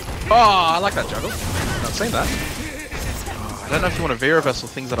 Oh, I like that juggle. Not seen that. Oh, I don't know if you want to V-reversal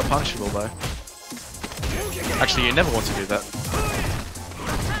things that are punishable though. Actually, you never want to do that.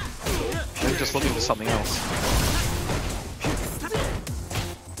 Maybe just looking for something else.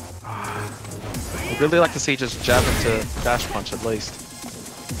 I'd really like to see just jab into dash punch at least.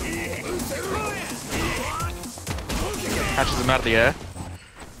 Catches him out of the air.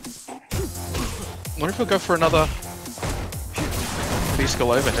 I wonder if he'll go for another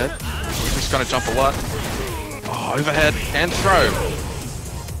B-skull overhead. He's just going to jump a lot. Oh, overhead and throw.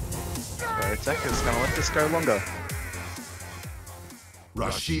 So Tekka's going to let this go longer.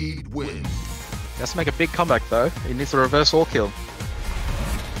 Rashid wins. He has to make a big comeback though. He needs to reverse all kill.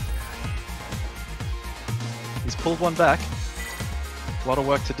 He's pulled one back. A lot of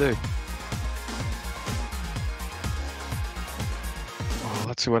work to do.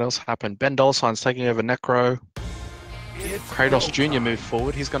 Let's see what else happened. Ben Dolsign's taking over Necro. Kratos Jr. moved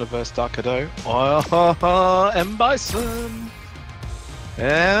forward. He's going to verse Dark Cadeau. Oh, M. Bison.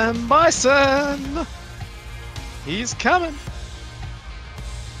 M. Bison. He's coming.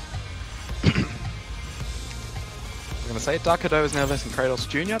 I'm going to say Dark Cadeau is now versing Kratos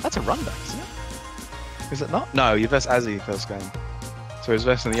Jr. That's a run back, isn't it? Is it not? No, you verse Azzy first game. So he's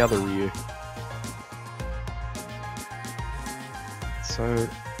versing the other Ryu. So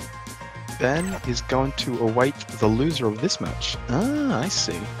Ben is going to await the loser of this match. Ah, I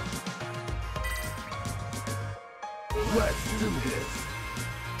see. Let's do this.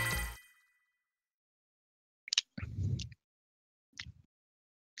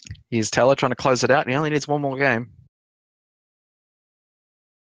 Here's Teller trying to close it out, and he only needs one more game.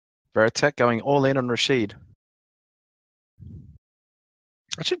 Veritek going all in on Rashid.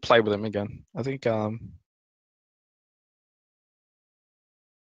 I should play with him again. I think we'll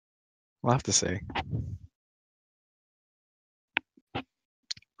have to see.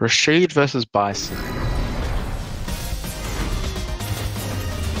 Rashid versus Bison.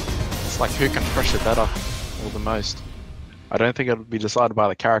 It's like who can pressure better or the most. I don't think it'll be decided by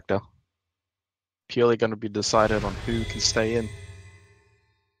the character. Purely going to be decided on who can stay in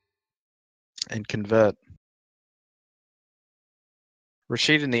and convert.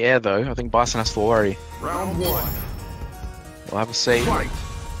 Rashid in the air though. I think Bison has to worry. Round 1. We'll have a see. Fight.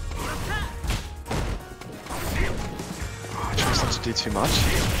 Oh, tries not to do too much.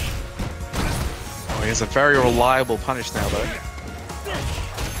 Oh, he has a very reliable punish now though.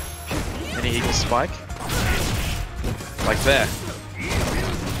 Any eagle spike. Like there.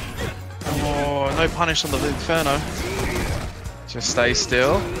 Oh, no punish on the Inferno. Just stay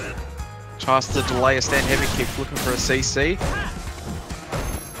still. Tries to delay a stand heavy kick, looking for a CC.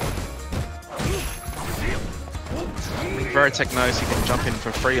 I think Veritech knows he can jump in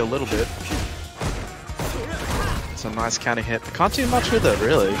for free a little bit. It's a nice counter hit. Can't do much with it,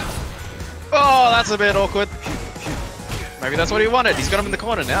 really. Oh, that's a bit awkward. Maybe that's what he wanted. He's got him in the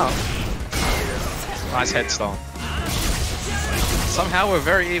corner now. Nice head stomp. Somehow we're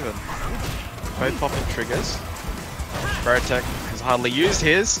very even. Both popping triggers. Veritech has hardly used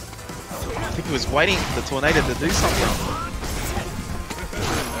his. I think he was waiting for the tornado to do something.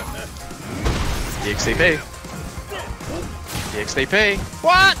 DXDP. DXDP.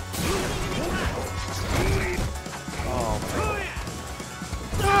 What? Oh my god.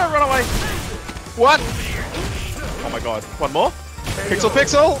 Ah, run away. What? Oh my god. One more? Pixel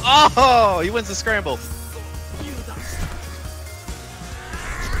Pixel? Oh, he wins the scramble.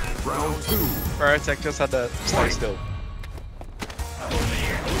 Round 2. Veritech just had to stay still.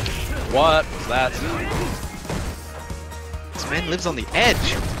 What was that? This man lives on the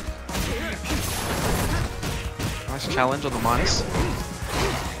edge. Nice challenge on the minus.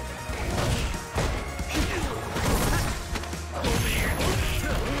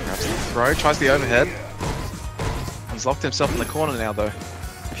 Grabs the throw, tries the overhead. He's locked himself in the corner now though.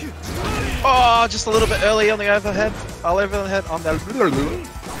 Oh, just a little bit early on the overhead. I'll overhead on the...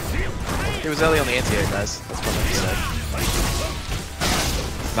 He was early on the anti-air, guys. That's what I said.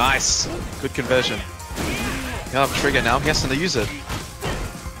 Nice. Good conversion. He'll have a trigger now. He has to use it.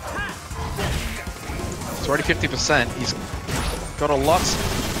 It's already 50%. He's got a lot.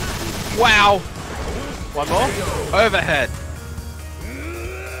 Wow. One more. Overhead.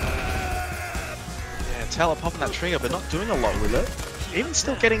 Yeah, Taylor popping that trigger, but not doing a lot with it. Even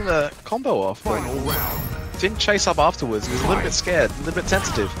still getting the combo off. Final round. Didn't chase up afterwards. He was a little bit scared, a little bit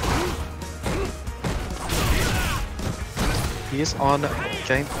sensitive. He is on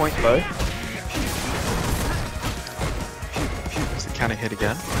game point though. There's the counter hit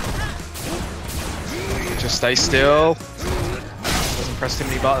again. Just stay still. Doesn't press too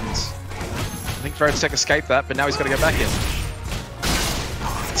many buttons. I think Veritech escaped that, but now he's got to go back in.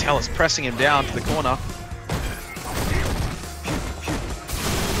 Tell it's pressing him down to the corner.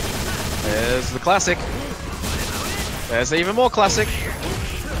 There's the classic. There's even more classic.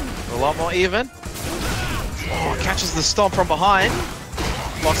 A lot more even. Oh, catches the stomp from behind.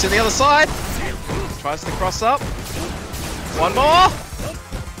 Locks in the other side. Tries to cross up. One more.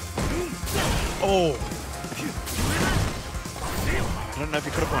 Oh. I don't know if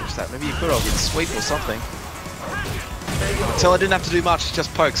he could have punched that. Maybe he could have. It's sweep or something. Until I didn't have to do much,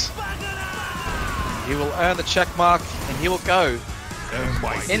 just pokes. He will earn the check mark and he will go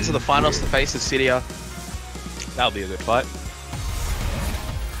into the finals to face Cydia. That'll be a good fight.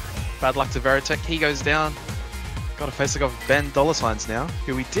 Bad luck to Veritech. He goes down. Got to face off Ben $signs now,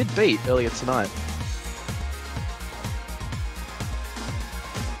 who we did beat earlier tonight.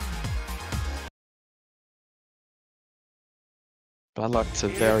 Bad luck to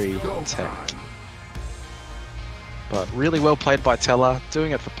Veritech. But really well played by Teller,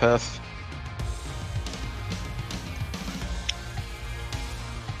 doing it for Perth.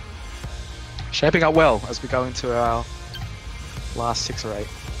 Shaping up well as we go into our last 6 or 8.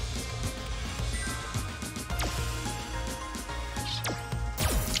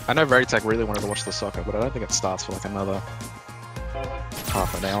 I know Veritech really wanted to watch the soccer, but I don't think it starts for like another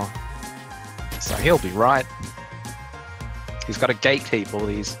half an hour. So he'll be right. He's got to gatekeep all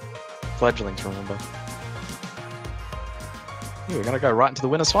these fledglings, remember. Here, we're going to go right into the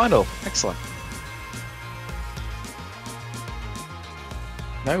winner's final. Excellent.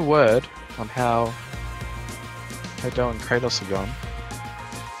 No word on how Hodo and Kratos have gone.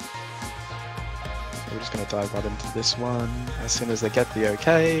 So we're just going to dive right into this one as soon as they get the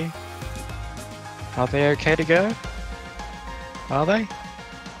okay. Are they okay to go? Are they?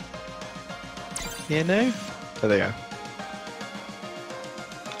 Yeah, no? There they go.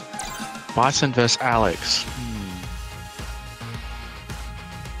 Bison vs Alex.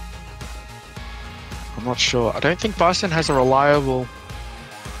 I'm not sure. I don't think Bison has a reliable...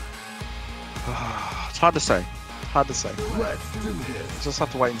 It's hard to say. Hard to say. Let's do this. Just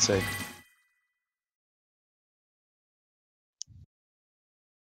have to wait and see.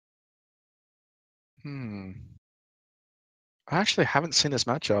 I actually haven't seen this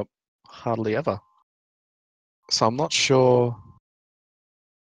matchup hardly ever. So I'm not sure.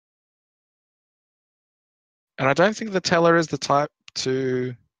 And I don't think the Teller is the type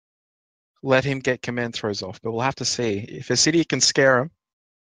to let him get command throws off, but we'll have to see. If Acidia can scare him,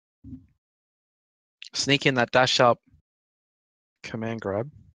 sneak in that dash up command grab,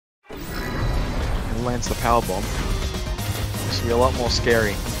 and lands the power bomb, this will be a lot more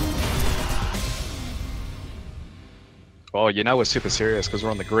scary. Oh, you know we're super serious because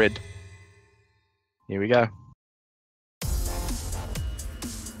we're on the grid. Here we go.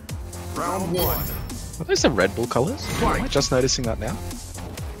 Round one. Are those the Red Bull colors? Am I just noticing that now?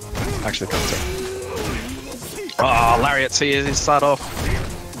 Actually, can't tell. Oh, Lariat, see you start off.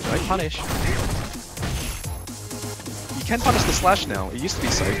 Don't punish. You can punish the slash now. It used to be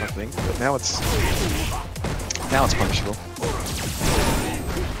safe, I think, but now it's punishable.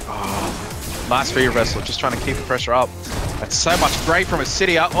 Oh, nice for your wrestler, just trying to keep the pressure up. That's so much great from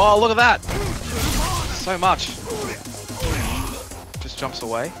Acidia. Oh, look at that! So much. Just jumps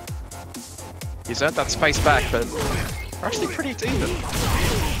away. He's earned that space back, but we're actually pretty even.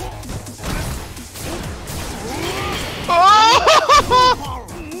 Oh!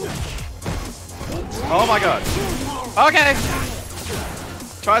 Oh my god. Okay.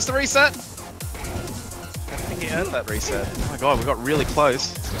 Tries to reset. I think he earned that reset. Oh my god, we got really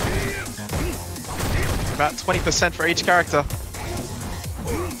close. About 20% for each character.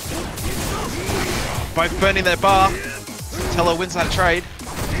 Both burning their bar. Teller wins that trade.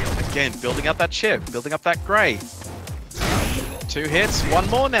 Again, building up that chip, building up that grey. 2 hits, 1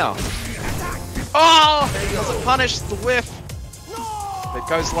 more now. Oh! Doesn't punish the whiff. It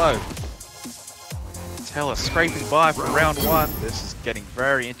goes low. Teller scraping by for round 1. This is getting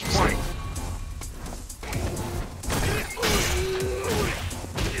very interesting.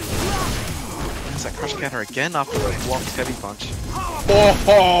 There's that crush counter again after the blocked heavy punch.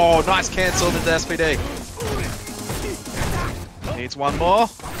 Oh, nice cancel into the SPD. Needs 1 more.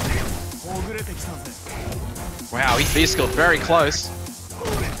 Wow, he V-skilled very close.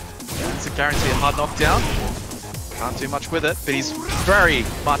 It's a guarantee a hard knockdown. Can't do much with it, but he's very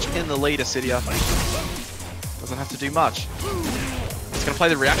much in the lead, Acidia. Doesn't have to do much. He's gonna play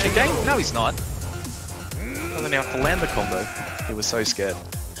the reaction game? No, he's not. Doesn't even have to land the combo. He was so scared.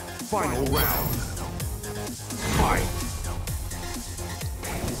 Final round. Fight.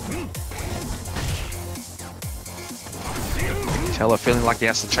 Teller feeling like he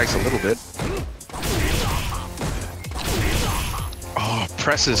has to chase a little bit. Oh,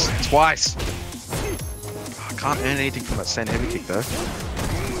 presses twice. I can't earn anything from that stand heavy kick though.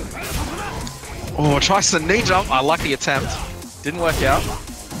 Oh, tries the knee jump. I like the attempt. Didn't work out.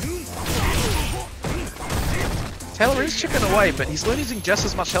 Teller is chipping away, but he's losing just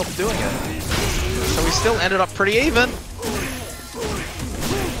as much health doing it. So we still ended up pretty even.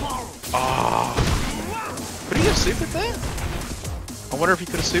 Oh. Could he have supered there? I wonder if he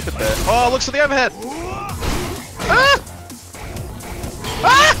could have supered there. Oh, looks at the overhead. Ah!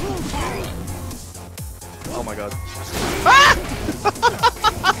 Ah! Oh my god. Ah!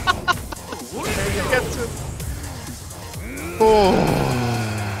 Oh.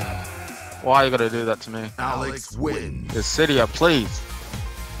 Why you gotta do that to me? Alex wins. Acidia, please.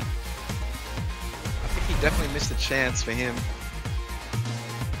 I think he definitely missed a chance for him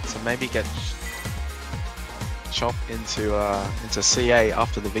to maybe get chopped into CA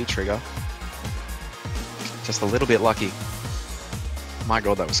after the V trigger. Just a little bit lucky. My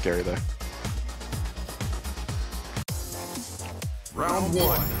god, that was scary though. Round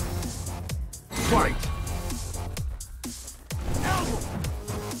 1. Fight.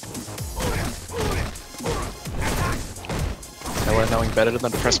 Teller knowing better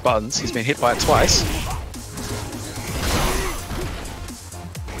than to press buttons. He's been hit by it twice.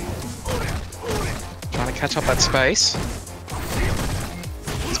 Trying to catch up that space.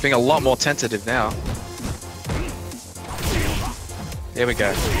 He's being a lot more tentative now. There we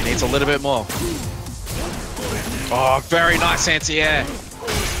go. He needs a little bit more. Oh, very nice anti-air.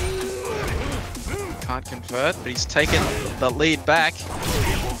 Can't convert, but he's taken the lead back.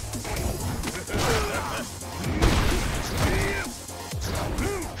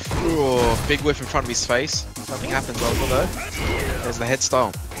 Ooh, big whiff in front of his face. Nothing happens over though. There's the head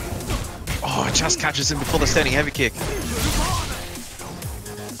style. Oh, it just catches him before the standing heavy kick.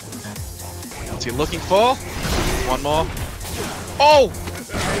 What's he looking for? 1 more. Oh!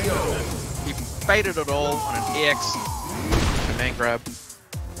 He baited it all on an EX command grab.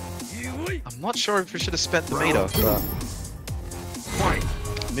 I'm not sure if we should have spent the meter, but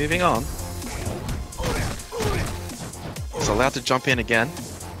moving on. He's allowed to jump in again.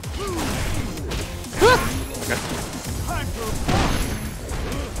 Okay.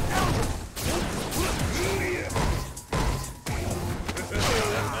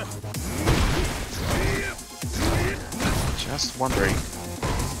 Just wondering.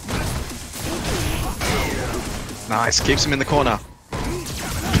 Nice, keeps him in the corner.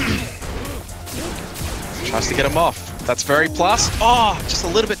 Tries to get him off. That's very plus. Oh, just a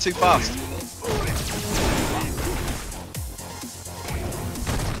little bit too fast.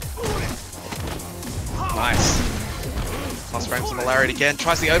 Nice. Plus frame similarity again.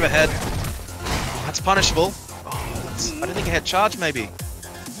 Tries the overhead. That's punishable. Oh, I don't think he had charge, maybe.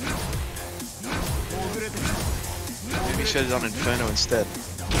 Maybe he should have done Inferno instead.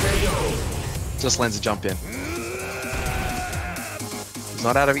 Just lands a jump in. He's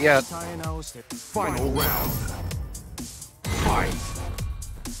not out of it yet. Final round. Fight.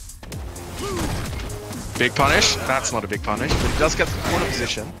 Big punish. That's not a big punish, but he does get the corner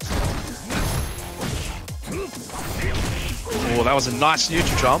position. Oh, that was a nice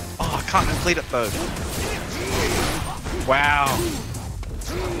neutral jump. Oh, I can't complete it though. Wow.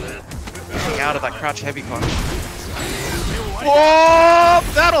 Getting out of that crouch heavy punch. Whoa!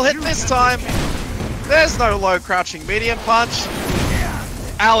 That'll hit this time. There's no low crouching medium punch.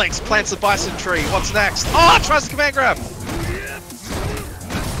 Alex plants a bison tree. What's next? Oh, tries the command grab.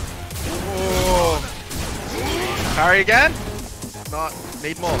 Oh. Parry again. Not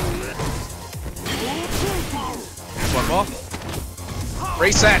need more. One more.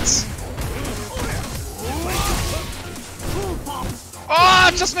 Resets.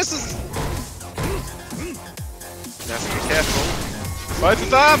 Oh, just misses. Have to be careful. Both of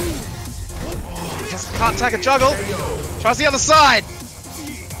them. Oh, just can't take a juggle. Tries the other side.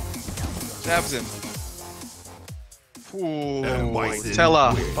 Jabs him. Ooh,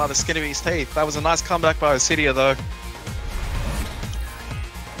 Teller by the skin of his teeth. That was a nice comeback by Osidia though.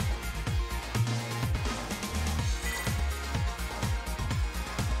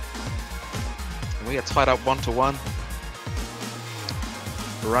 And we are tied up 1-1.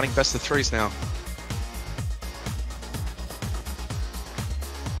 We're running best of threes now.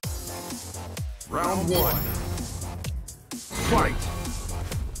 Round one. Fight.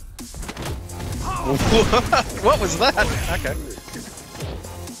 What was that? Okay.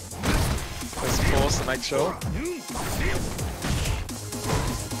 Just pause to make sure. I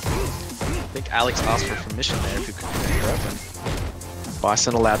think Alex asked for permission there if he could command grab, and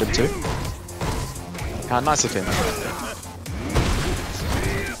Bison allowed him to. How nice of him.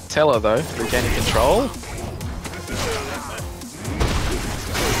 Teller though, regaining control.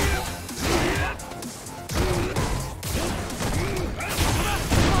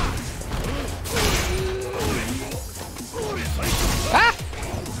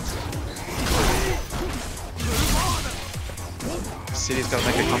 City's got to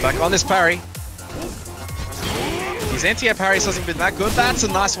make a comeback on this parry. His anti-air parries hasn't been that good. That's a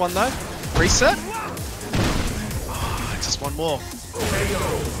nice one though. Reset. Oh, just one more.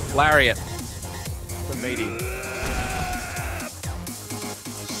 Lariat. The meaty.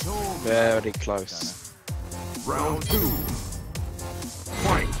 Very close. Round two.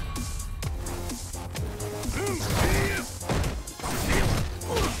 Fight.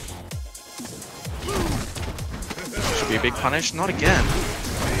 Should be a big punish. Not again.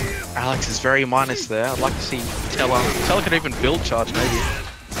 Alex is very minus there. I'd like to see Teller. Teller could even build charge maybe.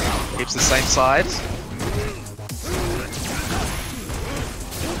 Keeps the same sides.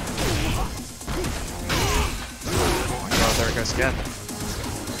 Oh, there it goes again.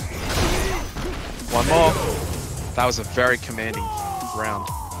 One more. That was a very commanding round.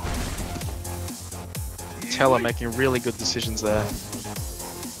 Teller making really good decisions there.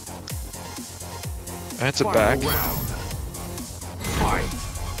 That's it back.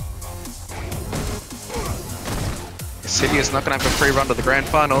 City is not going to have a free run to the grand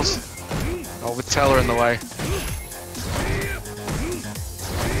finals. Oh, with Teller in the way.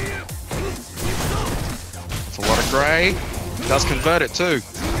 It's a lot of grey. Does convert it too.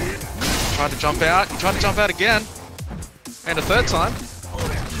 Trying to jump out. He tried to jump out again. And a third time.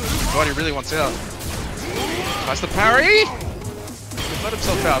 God, he really wants out. Tries the parry. He let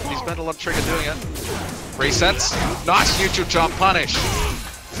himself out, but he spent a lot of trigger doing it. Resets. Nice neutral jump punish.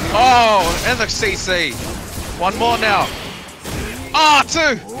 Oh, and the CC. One more now. Ah,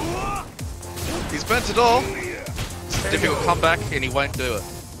 two. He's burnt it all. It's a difficult comeback, and he won't do it.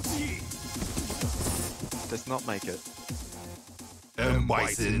 Does not make it. And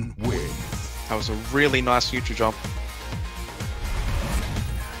Bison wins. That was a really nice neutral jump.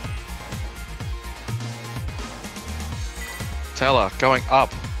 Teller going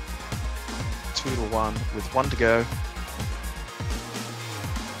up. 2-1 with 1 to go.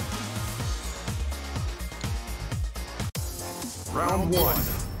 Round 1.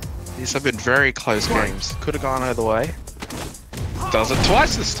 These have been very close games. Could have gone either way. Does it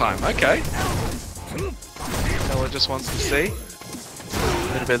twice this time. Okay. Ella just wants to see.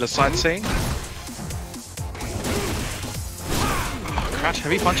 A little bit of sightseeing. Oh, crouch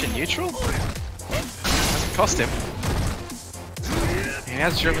heavy punch in neutral? Hasn't cost him. He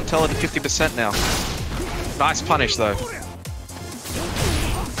has driven Teller to 50% now. Nice punish though.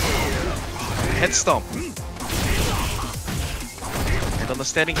 Head stomp. And on the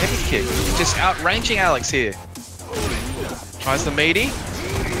standing heavy kick. Just outranging Alex here. Tries the meaty.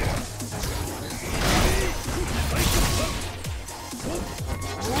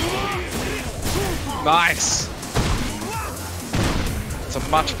 Nice. It's a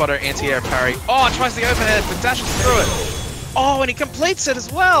much better anti-air parry. Oh, tries the overhead, but dashes through it. Oh, and he completes it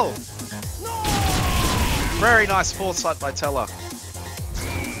as well. Very nice foresight by Teller.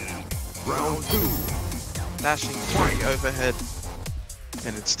 Round 2. Dashing through the overhead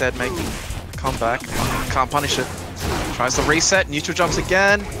and instead making a comeback. Can't punish it. Tries the reset, neutral jumps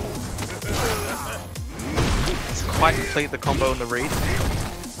again. Doesn't quite complete the combo in the read.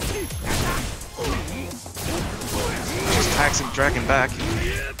 Just tags him, dragging back.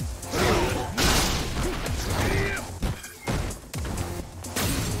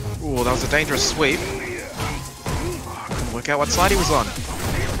 Ooh, that was a dangerous sweep. Oh, couldn't work out what side he was on.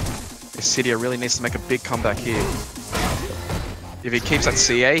 Cydia really needs to make a big comeback here. If he keeps that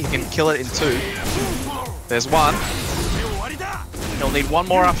CA, he can kill it in 2. There's 1. He'll need 1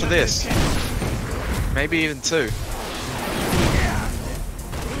 more after this. Maybe even 2.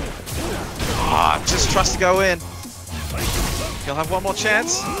 Ah, just trust to go in. He'll have 1 more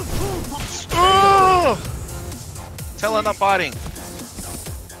chance. Oh! Teller not biting.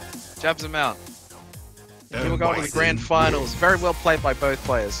 Jabs him out. Here we're going to the grand finals. Very well played by both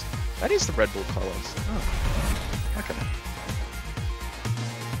players. That is the Red Bull colors. Oh. Okay.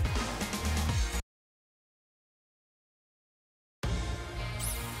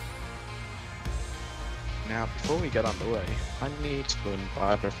 Now, before we get underway, I need to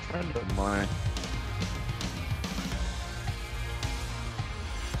invite a friend of mine.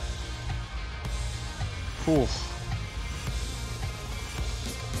 Cool.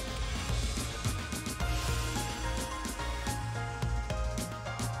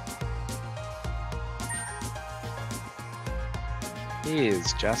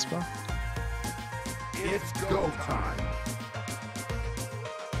 Here's Jasper. It's go time.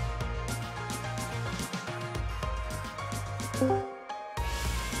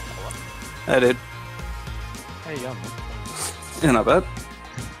 I did. Hey, man. Yeah, not bad.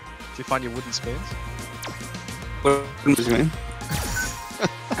 Did you find your wooden spoons? What do you mean?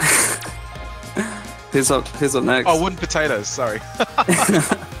 Here's up next. Oh, wooden potatoes, sorry.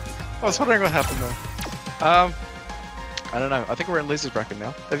 I was wondering what happened there. I don't know. I think we're in loser's bracket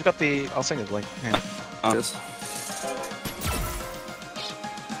now. They've got the... I'll send you the link. Hang on. Oh. Yes.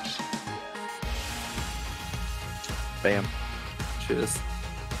 Bam. Cheers.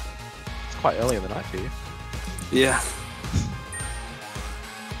 It's quite early in the night for you. Yeah.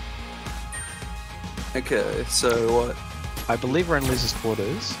 Okay, so what? I believe we're in loser's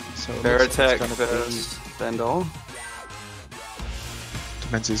quarters. So Veritech versus Vendor.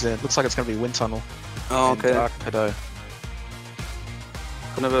 Depends who's in. Looks like it's going to be Wind Tunnel. Oh, okay. Dark Pedo.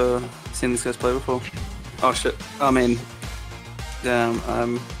 I've never seen these guys play before. Oh shit. I mean, damn,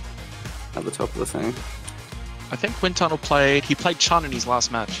 I'm at the top of the thing. I think Wind Tunnel played... He played Chun in his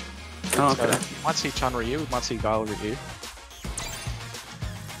last match. Oh, So okay. we might see Chun Ryu, we might see Guile Ryu.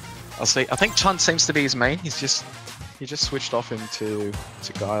 I'll see. I think Chun seems to be his main. He just switched off into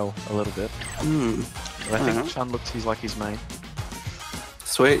Guile a little bit. Hmm. But I think Alright. Chun looks he's like his main.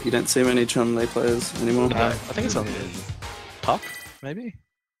 Sweet, you don't see many Chun-Li players anymore. I think it's on Puck, maybe?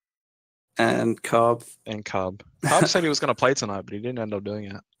 And Carb. And Carb. Carb said he was going to play tonight, but he didn't end up doing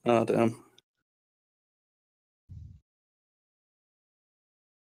it. Oh, damn.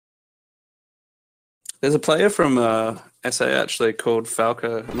 There's a player from SA actually called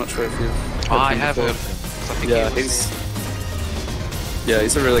Falco. I'm not sure if you've heard I him have before. heard of him. 'Cause I think Yeah, he was-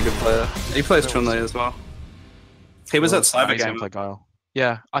 he's a really good player. He plays Really? Chun-Li as well. He was at he's gonna Cyber play Guile.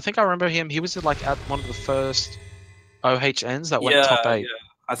 Yeah, I think I remember him. He was like at one of the first OHNs that went top 8. Yeah.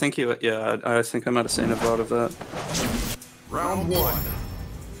 I think I think I might have seen a lot of that. Round 1.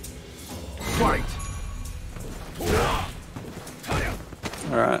 Fight.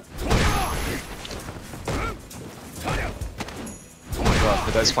 Alright. God,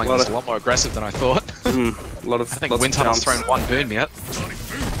 but those flank was a lot more aggressive than I thought. A lot of I think lots Wind of Tunnel's jumps. thrown one boom yet.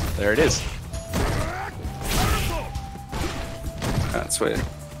 There it is. Alright, sweet.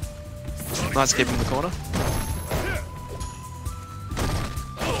 Nice keep in the corner.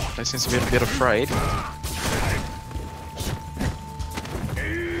 They seem to be a bit afraid.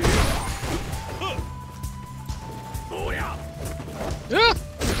 Yeah.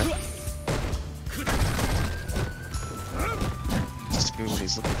 Just see what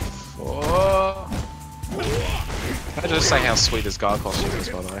he's looking for. Can I just say how sweet this guard costume is,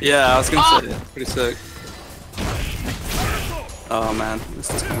 by the way? Yeah, I was gonna say it. Pretty sick. Oh man, this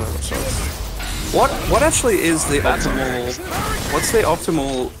is gonna work so. What actually is the optimal? What's the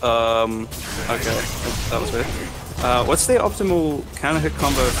optimal? Okay, that was weird. What's the optimal counter hit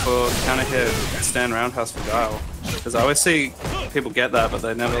combo for counter hit stand roundhouse for Guile? Because I always see people get that, but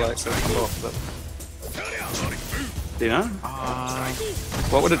they never like sort of come off. But... Do you know?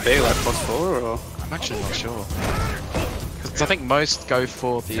 What would it be, like +4 or? I'm actually not sure. Because I think most go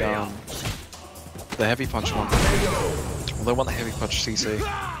for the heavy punch one. Well, they want the heavy punch CC.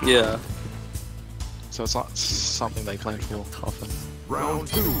 Yeah. So it's not something they plan for often. Round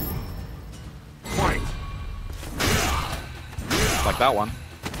 2. Fight. Like that one.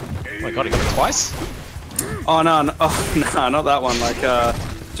 Oh my god, he got it twice? Oh no, no, oh, no, not that one. Like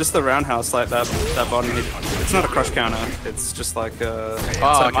just the roundhouse, like that bottom hit. It's not a crush counter. It's just like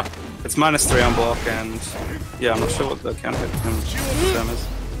okay. It's -3 on block, and yeah, I'm not sure what the counter hit term is.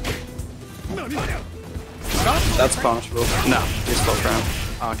 That's punishable. No, he's 12th round.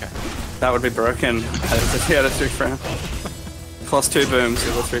 Oh, okay. That would be broken if he had a 3 frame. +2 booms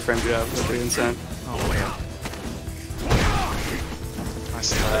with a 3 frame jab. That'd be insane. Oh my god.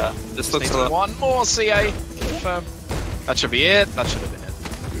 Nice. This looks Needs a lot. one more CA. Confirm. That should be it. That should have been it.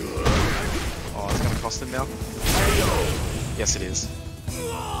 Oh, it's gonna cost him now. Yes, it is.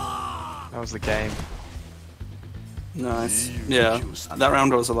 That was the game. Nice. Yeah, that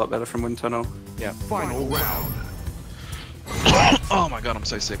round was a lot better from Wind Tunnel. Yeah. Final round. Oh my god, I'm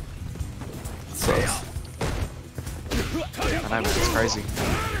so sick. Sucks. I know, it's crazy.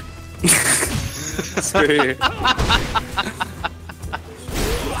 Screw you.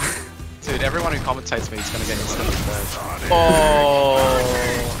 Dude, everyone who commentates me is gonna get instantly third. Oh!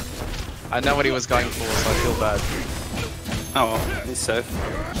 I know what he was going for, so I feel bad. Oh well, he's safe.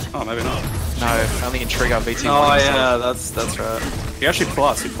 Oh, maybe not. No, only in Trigger VT1. Oh yeah, that's right. He actually he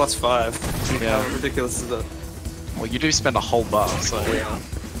 +5. Yeah. How ridiculous is that? Well, you do spend a whole bar, so...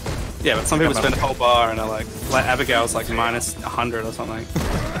 Yeah, but some people spend a whole bar and are like Abigail's like -100 or something.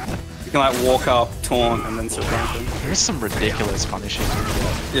 You can like walk up, taunt, and then still punch him. There's some ridiculous punishes.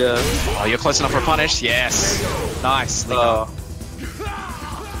 Yeah. Oh, you're close enough for a punish? Yes! Nice. Oh,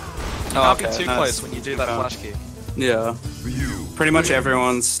 Can't okay, be too nice. close when you do that flash kick. Yeah. You. Pretty much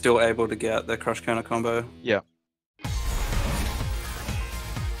everyone's still able to get their crush counter combo. Yeah.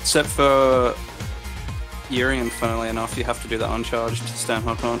 Except for Urian, funnily enough, you have to do the uncharged stand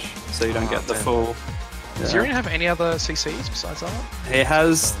hard punch, so you don't get the damn. full... Does Urian have any other CCs besides that one? He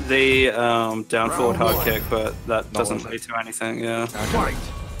has the down forward hard kick, but that doesn't worth lead to anything, yeah. Fight.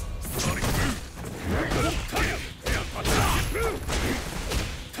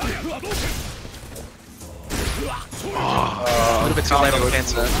 A little bit too late on the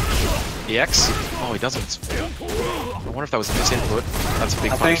cancel. EX? Oh, he doesn't. I wonder if that was a misinput. That's a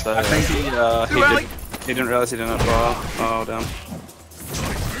big punish though. I think he didn't realize he didn't have bar. Oh, damn.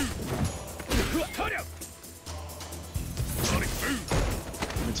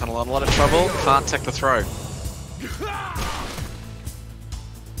 It's in a lot of trouble. Can't take the throw.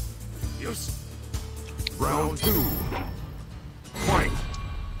 Round 2. Fight.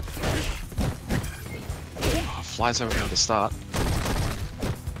 Oh, flies over from the start.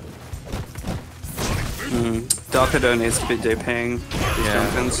 Darkado needs to be DPing these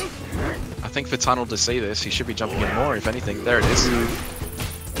jumpins. I think for Tunnel to see this, he should be jumping in more, if anything. There it is.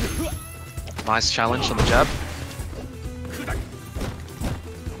 Nice challenge on the jab.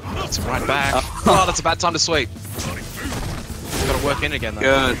 It's right back. Oh, that's a bad time to sweep. Gotta work in again though.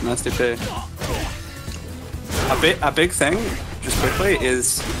 Good, nice DP. A big thing, just quickly,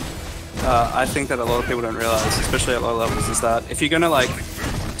 is I think that a lot of people don't realize, especially at low levels, is that if you're gonna like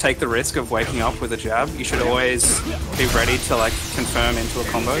take the risk of waking up with a jab, you should always be ready to like confirm into a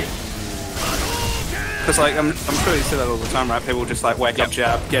combo. Because like I'm sure you see that all the time, right? People just like wake up,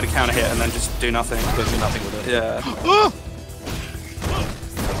 jab, get a counter hit, and then just do nothing. Do nothing with it. Yeah.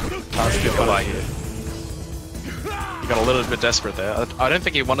 That's a good play here. He got a little bit desperate there. I don't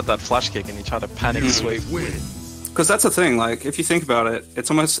think he wanted that flash kick, and he tried to panic sweep. Because that's the thing. Like if you think about it, it's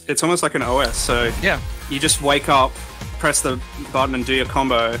almost like an OS. So Yeah. you just wake up, press the button, and do your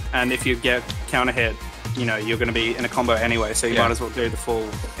combo. And if you get counter hit, you know you're going to be in a combo anyway. So you might as well do the full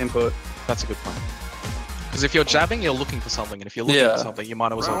input. That's a good point. Because if you're jabbing, you're looking for something, and if you're looking for something, you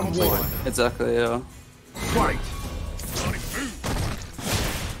might as well complete it. Exactly. Yeah. Fight.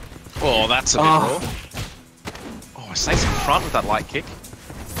 Oh, that's a bit raw. Oh, stays in front with that light kick.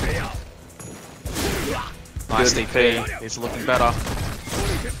 Nice Good DP. He's looking better.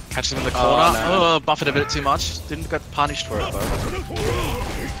 Catches him in the corner. no. Oh, buffed a bit too much. Didn't get punished for it though.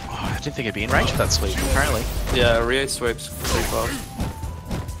 Oh, I didn't think he'd be in range for that sweep, apparently. Yeah, Rie sweeps pretty fast.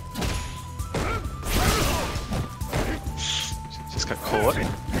 Just got caught.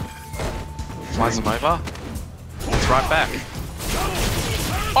 Flies him over. It's right back.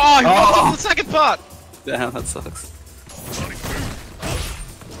 Oh, he walked off the second part! Damn, that sucks.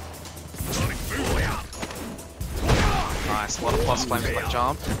 Nice, a lot of plus flames with that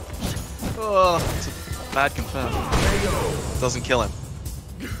jump. Oh, it's a bad confirm. Doesn't kill him.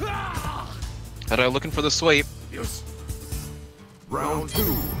 Hado looking for the sweep. Round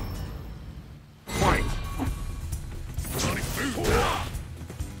 2. Fight.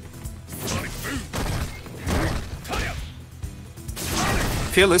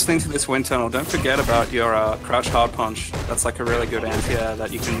 If you're listening to this wind tunnel, don't forget about your crouch hard punch. That's like a really good anti-air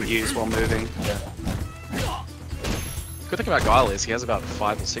that you can use while moving. Good thing about Guile is he has about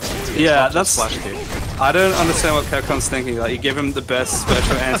 5 or 6 hits. Yeah, that's... Flash kick. I don't understand what Capcom's thinking. Like, you give him the best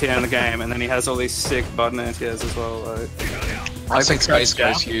special anti-air in the game, and then he has all these sick button anti-airs as well. Like, I've seen Space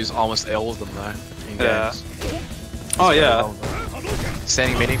Ghost use almost all of them though, in games. Oh yeah.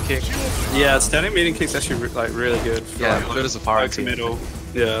 Standing medium kick. Yeah, standing meeting kick's actually like really good. For, Yeah, like, good as a fire team. middle.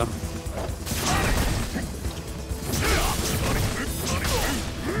 Yeah.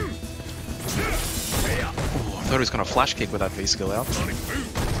 I thought he was going to flash kick with that V skill out.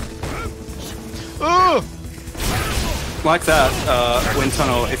 Oh! Like that, wind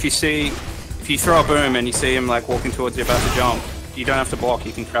tunnel. If you throw a boom and you see him like walking towards you about to jump, you don't have to block.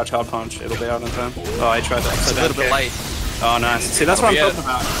 You can crouch hard punch. It'll be out in time. Oh, I tried that. It's a little bit late. Oh, nice. See, that's what I'm talking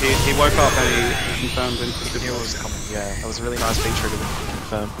about. He woke up and he confirmed into He was coming. Yeah, that was a really nice feature to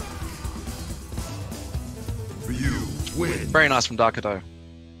confirm. You win. Very nice from Darkado.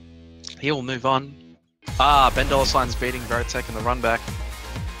 He will move on. Ah, Ben $sign's beating Veritech in the run back.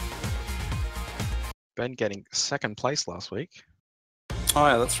 Ben getting second place last week. Oh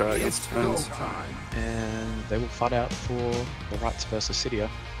yeah, that's right. Against Twins. And they will fight out for the rights versus Cydia.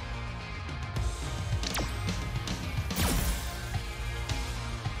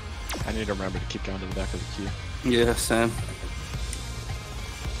 I need to remember to keep going to the back of the queue. Yeah, Sam.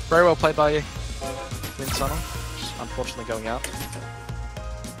 Very well played by you, Wind Tunnel. Just unfortunately going out.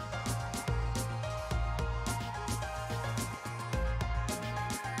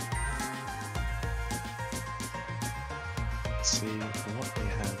 Let's see what we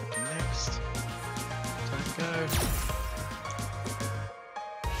have next. Don't go.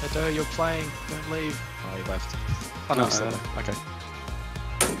 Hado, you're playing. Don't leave. Oh, he left. Oh, no, he's still there. Okay.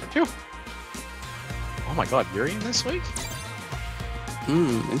 Phew. Oh my god, Yuri in this week? How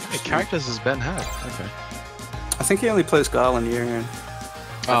many Interesting. characters does Ben have? Okay. I think he only plays Guile and Urian.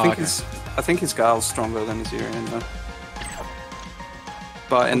 Oh, okay. I think his Guile's stronger than his Urian though.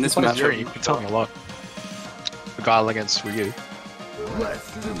 But in this What is matchup, Yuri? You can tell me a lot. The guy against Ryu.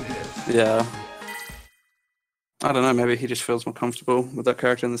 Let's do this. yeah. I don't know, maybe he just feels more comfortable with that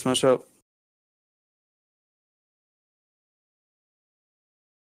character in this matchup.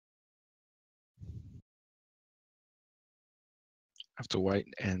 Have to wait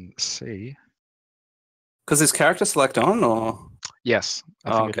and see. Because his character select on, or Yes,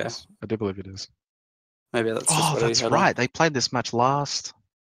 I think okay. it is. I do believe it is. maybe that's just Oh, what he that's had right. They played this match last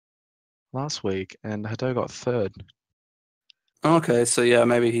week, and Hado got third. on. Okay, so yeah,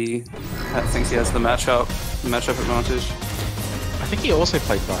 maybe he thinks he has the matchup advantage. I think he also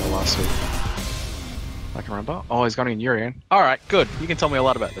played Guile last week. I can remember. Oh, he's going in Urian. All right, good. You can tell me a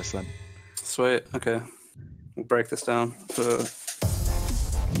lot about this then. Sweet. Okay, we'll break this down for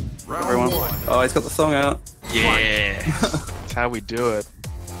Round everyone. 1. Oh, he's got the thong out. Yeah, that's how we do it.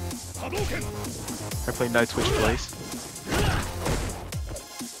 Hopefully, no Twitch, please.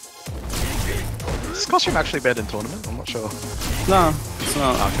 Is this costume actually banned in tournament? I'm not sure. No, it's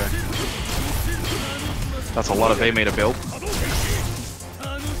not. Okay. That's a lot of V-meter build.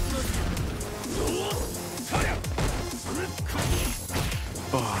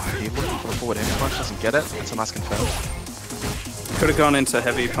 Oh, he looking for the forward hand punch, doesn't get it. That's a nice confirm. Could have gone into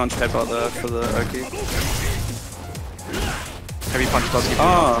heavy punch headbutt there for the Oki. Heavy punch does give you a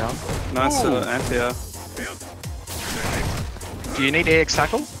knockdown. Nice Ooh. anti-air. Do you need EX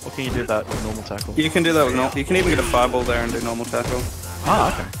tackle, or can you do that with normal tackle? You can do that with normal. You can even get a fireball there and do normal tackle.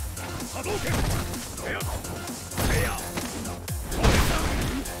 Ah, okay.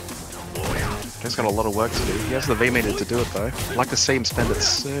 He's got a lot of work to do. He has the V-meter to do it though. I'd like to see him spend it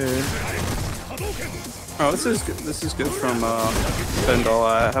soon. Oh, this is good. This is good from Bendol.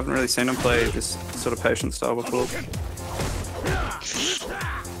 I haven't really seen him play this sort of patient style before.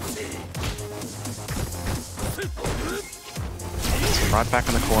 So right back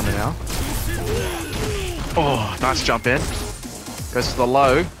in the corner now. Oh, nice jump in. Goes to the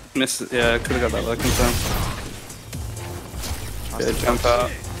low. Missed it. Yeah, could have got that low confirm. Yeah, jump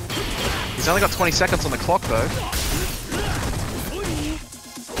out. He's only got 20 seconds on the clock though.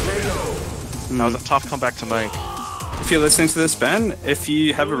 That was a tough comeback to make. If you're listening to this, Ben, if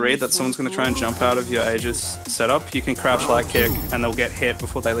you have a read that someone's going to try and jump out of your Aegis setup, you can crouch light kick and they'll get hit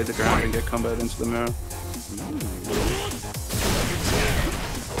before they leave the ground and get comboed into the mirror.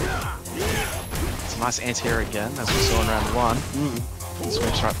 It's a nice anti-air again, as we saw in round 1.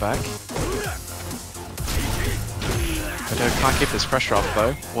 Switch right back. But can't keep this pressure off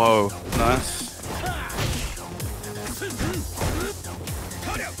though. Whoa. Nice.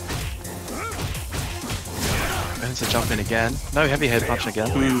 Burns to jump in again. No heavy head punch again.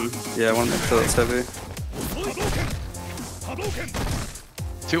 Yeah, I want to make sure that's heavy.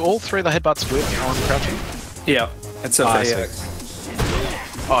 Do all three of the headbutts with on crouching? Yeah, except for EX.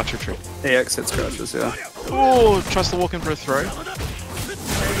 Oh, true. EX hits crouches, yeah. Oh, tries to walk in for a throw.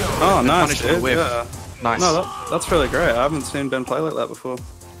 Oh, nice, punish with a dude. whiff. Yeah. Nice. No, that's really great. I haven't seen Ben play like that before.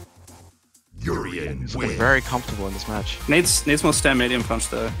 Urian He's been wins. very comfortable in this match. Needs more stand medium punch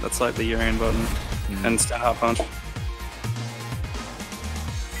though. That's like the Urian button. And stand hard punch.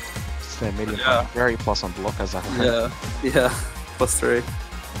 Stand medium Yeah. punch. Very plus on block as I heard. Yeah. +3.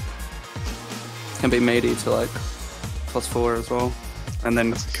 Can be meaty to like +4 as well. And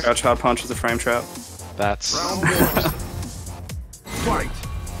then crouch hard punch is a frame trap. That's... Round 1. Fight.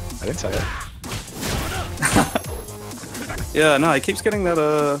 I didn't say it. Yeah, no, he keeps getting that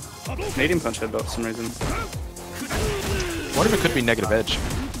medium punch headbutt for some reason. What if it could be negative edge?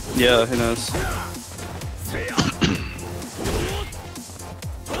 Yeah, who knows?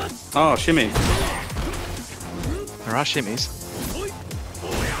 Oh, shimmy. There are shimmies.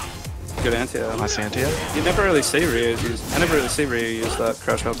 Good anti-air. Nice anti-air. You never really see Ryu use. I never really see Ryu use that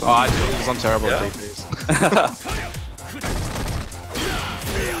crouch hard Oh, I punch. do, because I'm terrible Yeah. at DPs.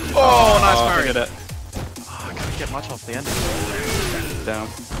 Oh, nice parry. Look at it. Oh, I can't get much off the end. Down.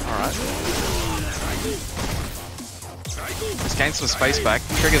 Alright. Just gain some space back.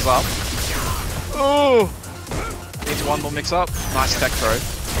 Triggers up. Oh! Needs one more mix up. Nice tech throw.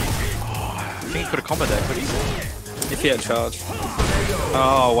 Oh, I think he could have comboed there, could he? If he had charge.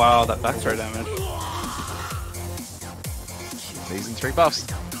 Oh wow, that back throw damage. He's in 3 buffs.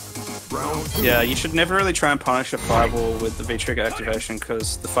 Round 2. Yeah, you should never really try and punish a fireball with the V-trigger activation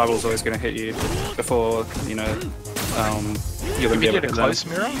because the fireball's always going to hit you before, you know, you're going to be Maybe able get to a hit close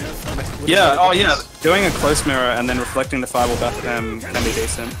them. mirror? Yeah, oh yeah, doing a close mirror and then reflecting the fireball back at them can be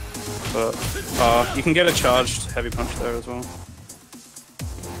decent. But you can get a charged heavy punch there as well.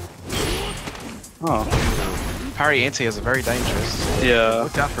 Oh, Parry anti-airs are very dangerous. yeah.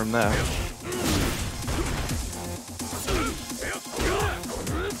 Look out for him there.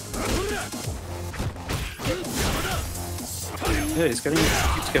 Yeah, keeps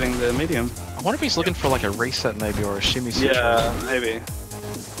getting the medium. I wonder if he's looking for like a reset maybe or a shimmy switch. Yeah, maybe.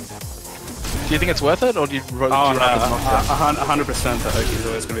 Do you think it's worth it or do you rather Oh do no, you rather knock down? 100% the Oki's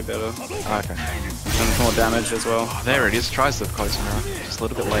always going to be better. Okay. And more damage as well. Oh, there it is. Tries the close mirror. Just a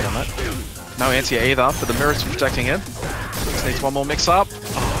little bit late on it. No anti-air either, but the mirror's protecting him. Just needs one more mix up.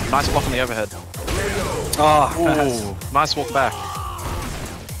 Oh, nice block on the overhead. Oh, Ooh, nice walk back.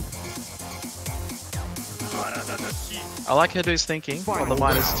 I like Hidu's thinking on the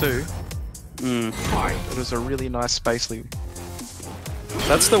 -2. It was a really nice space leap.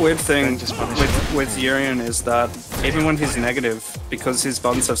 that's the weird thing Just punish with Urian is that even when he's negative, because his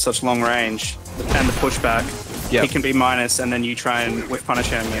buttons have such long range and the pushback, Yep. he can be minus, and then you try and whiff punish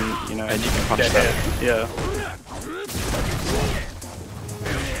him, and you know, And you can punish get that. hit. Yeah.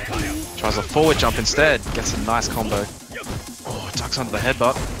 Tries a forward jump instead. Gets a nice combo. Oh, ducks under the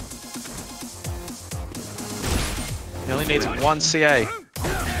headbutt. He only needs one CA.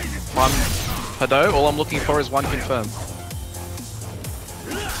 One Hado. All I'm looking for is one confirm.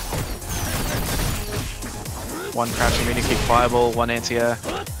 One crouching mini kick fireball, one anti-air.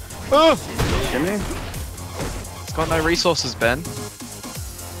 Oh! Jimmy? It's got no resources, Ben.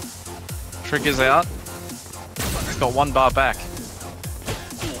 Triggers out. It's got one bar back.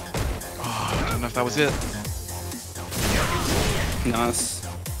 Oh, I don't know if that was it. Nice.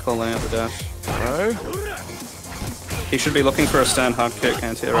 Calling out the dash. Bro? He should be looking for a stand hard kick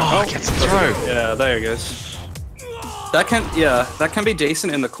anti-air. Oh, gets the throw. Yeah, there he goes. That can be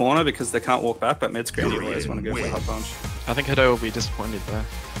decent in the corner because they can't walk back, but mid screen you always want to go for a hard punch. I think Hado will be disappointed there.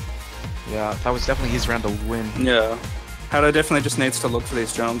 Yeah, that was definitely his round to win. Yeah. Hado definitely just needs to look for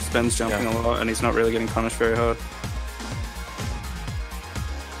these jumps. Ben's jumping a lot, and he's not really getting punished very hard.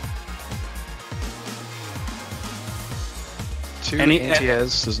 Two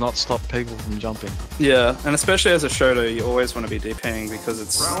anti-airs does not stop people from jumping. Yeah, and especially as a Shoto, you always want to be DPing because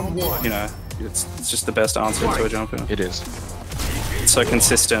it's, you know, it's just the best answer to a jumper. It is. It's so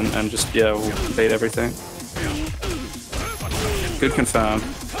consistent and just, yeah, will beat everything. Good confirm.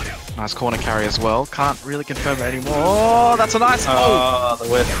 Nice corner carry as well. Can't really confirm it anymore. Oh, that's a nice. Oh, the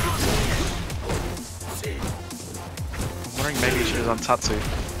whip. I'm wondering maybe he should have done Tatsu.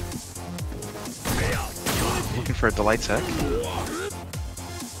 Looking for a delay tech.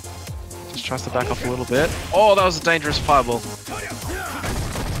 Just tries to back off a little bit. Oh, that was a dangerous fireball.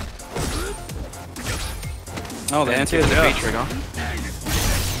 Oh, the anti-air trigger.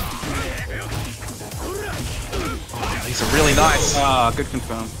 These are really nice. Ah, good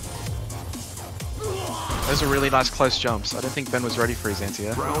confirm. Those are really nice close jumps. I don't think Ben was ready for his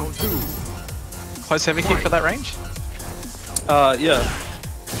anti-air. Close heavy kick for that range? Yeah.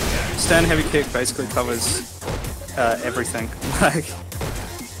 Stand heavy kick basically covers everything. Like,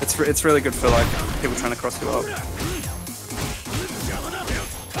 it's really good for like people trying to cross you up.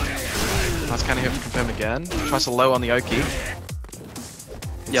 Nice kind of hit confirm again. Tries to low on the Oki.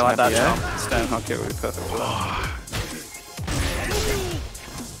 Yeah, like that jump. Stand hard kick would be perfect for that.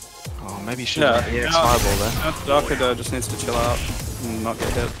 Oh, maybe you should have EX fireball there. Darker just needs to chill out and not get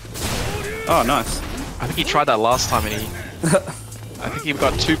hit. Oh, nice. I think he tried that last time and he... I think he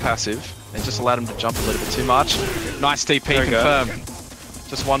got too passive and just allowed him to jump a little bit too much. Nice DP confirm.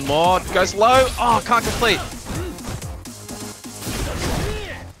 Just one more. Goes low. Oh, can't complete.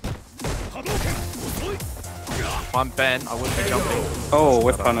 If I'm Ben, I wouldn't be jumping. Oh,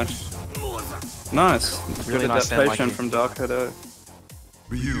 whip punish. Nice. Really good nice adaptation from Dark Hado.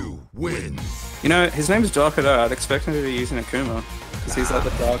 You win. You know, his name is Dark Hado. I'd expect him to be using Akuma. Because he's like the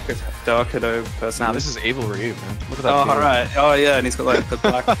Dark Hado person. Nah, this is evil Ryu, man. Look at that. Oh, alright. Oh, yeah, and he's got like the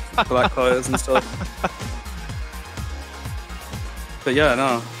black clothes and stuff. But yeah,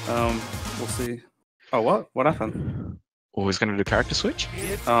 no. We'll see. Oh, what? What happened? Oh, he's going to do character switch?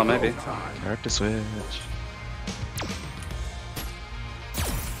 Oh, maybe. Character switch.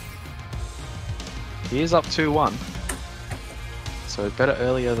 He is up 2-1. So better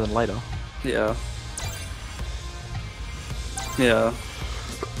earlier than later. Yeah. Yeah.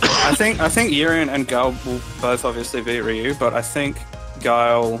 I think Yurian and Guile will both obviously beat Ryu, but I think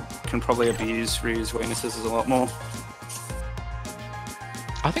Guile can probably abuse Ryu's weaknesses a lot more.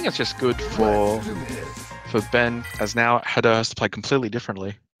 I think it's just good for Ben, as now Hado has to play completely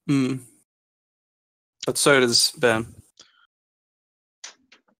differently. Hmm. But so does Ben.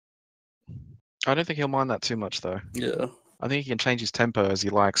 I don't think he'll mind that too much, though. Yeah. I think he can change his tempo as he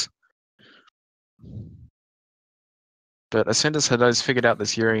likes. But as soon as Hado's figured out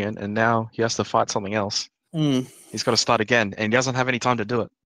this Urian, and now he has to fight something else, he's got to start again, and he doesn't have any time to do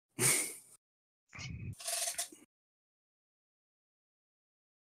it.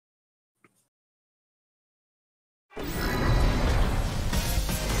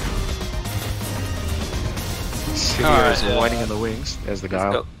 Studio is waiting in the wings. There's the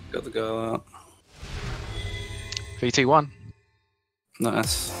Guile. Got the Guile out. VT1.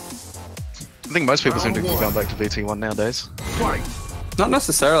 Nice. I think most people seem to be going back to VT1 nowadays. Not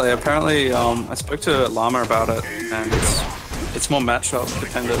necessarily. Apparently, I spoke to Llama about it, and it's more matchup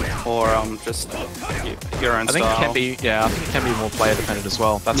dependent, or just your own style. I think it can be more player dependent as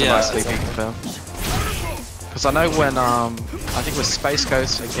well. That's a nice VP confirm. Because I know when I think it was Space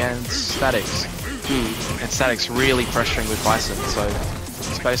Ghost against Statics, and Statics really pressuring with Bison, so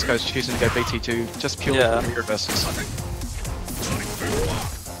Space Ghost choosing to go BT2 just purely for reverses.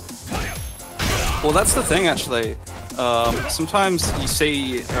 Well, that's the thing, actually. Sometimes you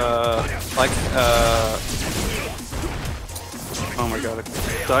see, oh my god,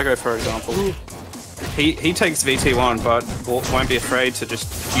 Daigo, for example. He takes VT1, but won't be afraid to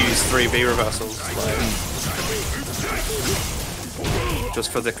just use 3 V reversals,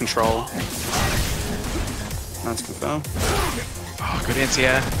 just for the control. That's confirmed. Oh, good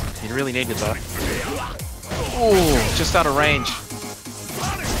anti-air. He really needed that. Oh, just out of range.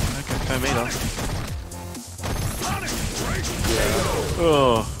 No confirm either.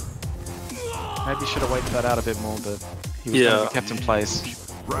 Oh. Maybe should have waited that out a bit more, but he was going to be kept in place.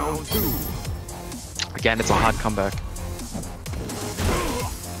 Round 2. Again, it's a hard comeback.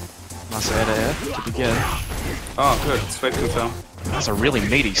 Nice air to air to begin. Oh, good. Sweep confirm. That's a really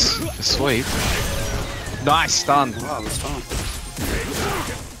meaty sweep. Nice stun. Wow, that's fun.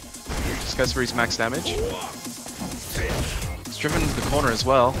 Just goes for his max damage. He's driven into the corner as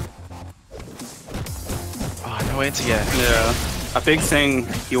well. No anti-air. Yeah. A big thing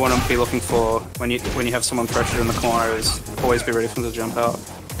you want to be looking for when you have someone pressured in the corner is always be ready for them to jump out.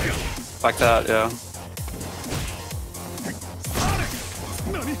 Like that, yeah.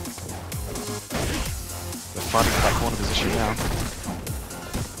 They're fighting for that corner position now.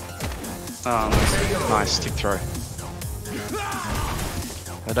 Oh, Nice, stick throw.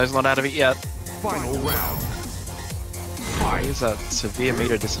 Nado's not out of it yet. Final round. Here's that severe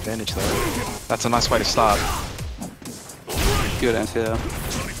meter disadvantage though. That's a nice way to start. good anti-air.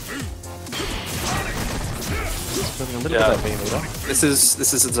 Just building a little bit of that B meter. This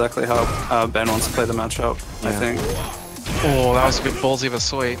is exactly how Ben wants to play the matchup, I think. Oh, that was a bit ballsy of a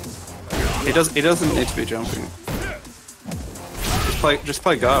sweep. He doesn't need to be jumping. Just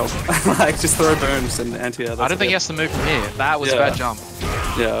play go. Like just throw booms and anti-air. I don't think he has to move from here. That was a bad jump.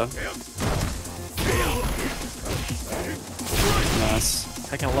 Yeah. Nice.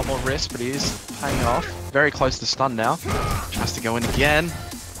 Taking a lot more risk, but he is paying it off. Very close to stun now. Tries to go in again.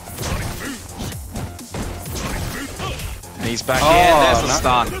 And he's back in. There's the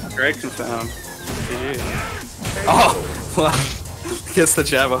stun. Great confirm. Oh! Well, gets the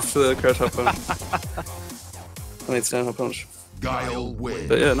jab off the crouch hop punch. I mean, stand hop punch. Guile wins.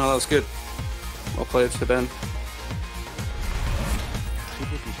 But yeah, no, that was good. Well played for Ben. He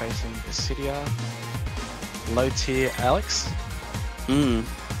would be facing Isidia. Low tier Alex. Be This is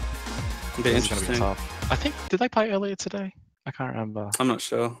gonna be interesting. tough. I think, did they play earlier today? I can't remember. I'm not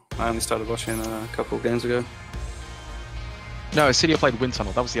sure. I only started watching a couple of games ago. No, Isidia played Wind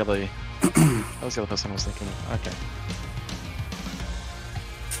Tunnel. That was the other. That was the other person I was thinking of. Okay.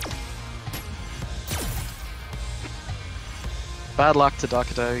 Bad luck to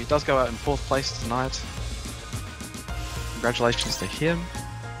Darkado. He does go out in 4th place tonight. Congratulations to him.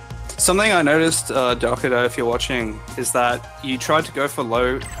 Something I noticed, Darkado, if you're watching, is that you tried to go for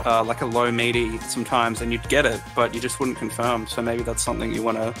low, like a low meaty sometimes, and you'd get it, but you just wouldn't confirm. So maybe that's something you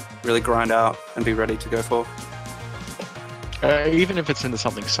want to really grind out and be ready to go for. Even if it's into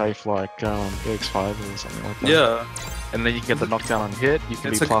something safe like EX5 or something like that. Yeah. And then you can get the knockdown on hit, you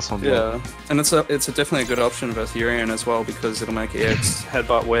can be plus on yeah, and it's definitely a good option versus Urian as well, because it'll make EX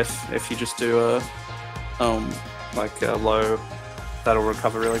headbutt whiff if you just do a low, that'll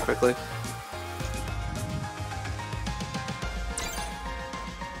recover really quickly.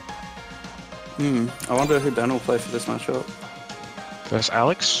 I wonder who Ben will play for this matchup. Versus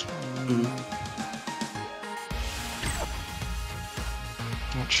Alex?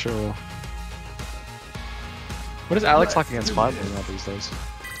 Not sure. What is Alex like against Fireball now these days?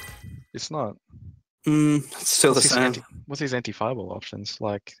 It's not. It's still the same. What's his anti-fireball options?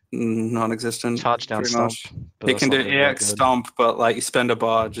 Like Non-existent. charge down pretty stomp. much. but He that's can not do really that EX good. stomp, but like you spend a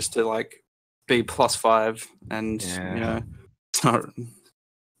bar just to like be +5, and you know, it's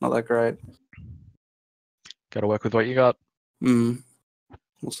not that great. Gotta work with what you got. We'll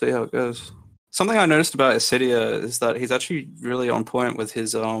see how it goes. Something I noticed about Isidia is that he's actually really on point with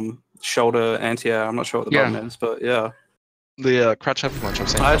his shoulder anti-air. I'm not sure what the button is, but yeah. The crouch heavy punch I've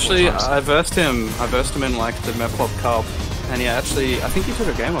seen. I versed him in like the Meplop Cup, and yeah, actually, I think he took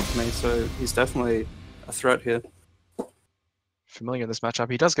a game up to me, so he's definitely a threat here. Familiar in this matchup.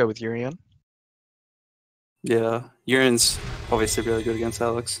 He does go with Urian. Yeah, Urian's obviously really good against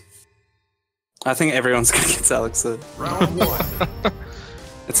Alex. I think everyone's good against Alex. So. Round 1.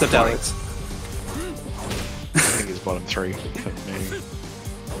 Except Alex. I think he's bottom 3 for me.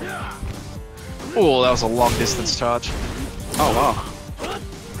 Oh, that was a long distance charge. Oh wow.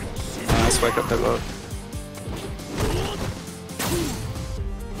 Nice wake up headbutt.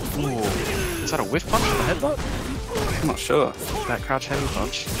 Ooh. Is that a whiff punch for the headbutt? I'm not sure. That crouch heavy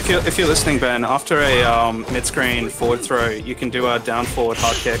punch. If you're listening, Ben, after a mid-screen forward throw, you can do a down forward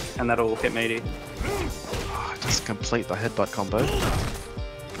hard kick, and that'll hit meaty. Oh, just complete the headbutt combo.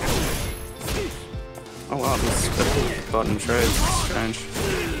 Oh wow, this button trade is strange.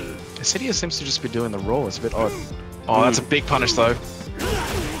 Isidia seems to just be doing the raw. It's a bit odd. Oh, that's a big punish though.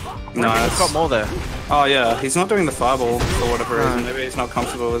 No, I've got more there. Oh yeah, he's not doing the fireball for whatever reason. Maybe he's not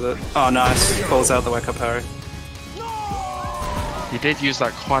comfortable with it. Oh nice, calls out the wake up parry. He did use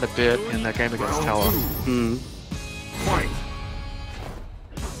that quite a bit in that game against Tower. Fight.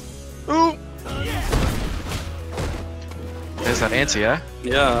 Ooh! There's that anti-air.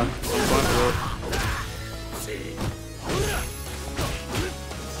 Yeah.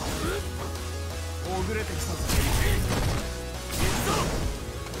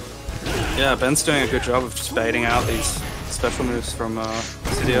 Yeah, Ben's doing a good job of just baiting out these special moves from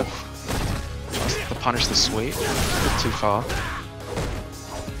Isidia. The punish the sweep. A bit too far.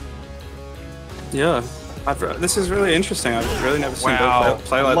 Yeah, this is really interesting. I've really never seen Wow, Ben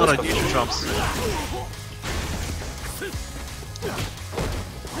play like a lot this of before. neutral jumps.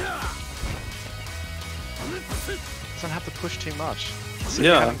 Doesn't have to push too much. So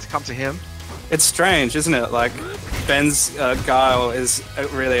Yeah. having to come to him. It's strange, isn't it? Like, Ben's Guile is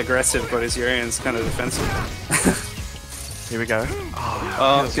really aggressive, but his Urian's kind of defensive. Here we go.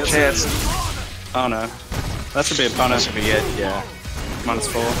 Oh, There's a gets chance. it. Oh no. That should be a That punish. should be it, yeah.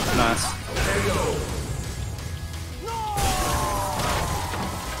 -4. Nice.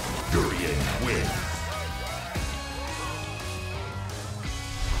 Urian win.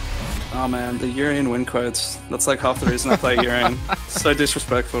 Oh man, the Urian win quotes. That's like half the reason I play Urian. So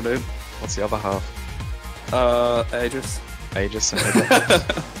disrespectful, dude. What's the other half? Aegis. Aegis and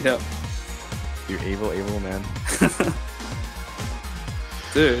Yep. You evil, evil man.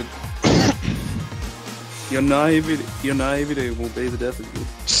 Dude. Your naivety will be the death of you.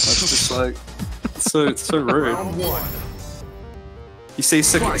 That's just like so rude. Round 1. You see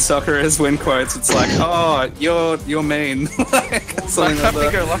Sakura's win quotes, it's like, oh, you're mean. Like, something like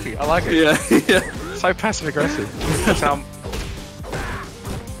that. Go lucky. I like it. Yeah, yeah. So passive aggressive. That's how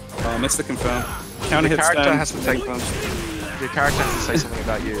Oh, missed the confirm. Counter the hit character stone. has to take punch. Your character has to say something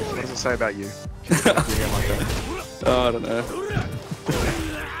about you. What does it say about you? If you do like that. Oh, I don't know.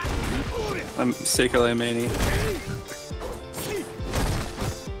 I'm secretly a meanie.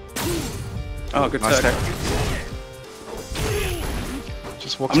 Oh, good Nice tech. tech.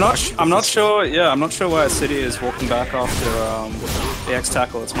 Just walks I'm back. not sure. Yeah, I'm not sure why City is walking back after the X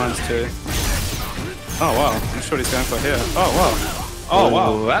tackle. It's -2. Oh wow, I'm sure what he's going for here. Oh wow. Oh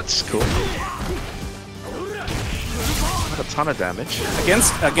wow. That's cool. Not a ton of damage.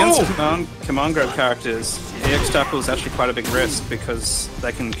 Against command grab characters, the X tackle is actually quite a big risk because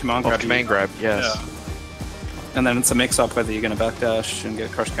they can command grab. Command grab, yes. Yeah. And then it's a mix up whether you're going to backdash and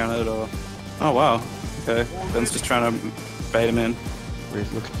get crush countered or. Oh wow. Okay. Ben's just trying to bait him in.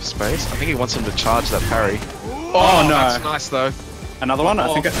 He's looking for space. I think he wants him to charge that parry. Oh, no. That's nice though. Another one? I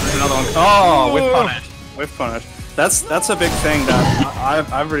think it's another one. Oh, whip punish. Whip punish. That's a big thing that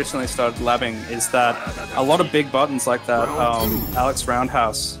I've recently started labbing is that a lot of big buttons like that, Alex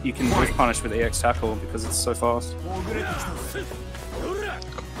Roundhouse, you can whip punish with EX tackle because it's so fast.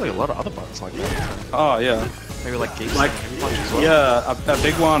 Probably a lot of other buttons like that. Oh yeah. Maybe like geeks. Like, well. yeah, a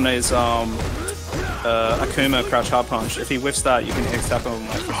big one is Akuma crouch hard punch. If he whiffs that, you can EX tackle him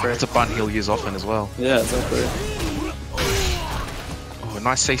like for free. It's a button he'll use often as well. Yeah, exactly. Oh,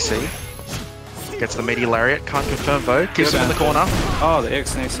 nice CC. Gets the meaty lariat. Can't confirm though. Gives him in the corner. Oh, the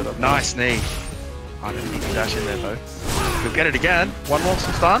X knee set up. Nice knee. I didn't need to dash in there though. He'll get it again. One more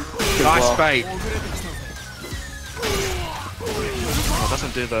since done. Nice block. bait. Oh,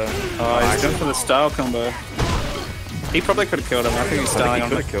 doesn't do the. Oh, he's going for the style combo. He probably could have killed him. I think he's styling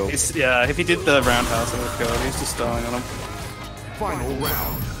on him. Yeah, if he did the roundhouse, I would have killed him. He's just styling on him. Final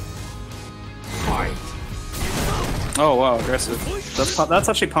round. Fight. Oh wow, aggressive. That's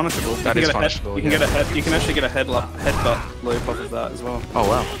actually punishable. That is punishable. You can get a head. You can actually get a headbutt loop off of that as well. Oh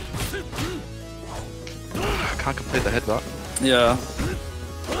wow. Can't complete the headbutt. Yeah.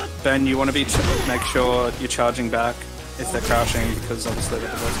 Ben, you want to make sure you're charging back if they're crouching because obviously they're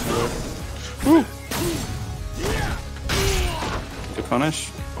the best in the world. Good punish.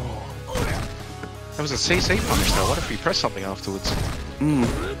 That was a CC punish though. What if we press something afterwards?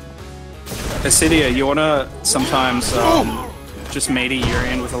 Acidia, you want to sometimes just meaty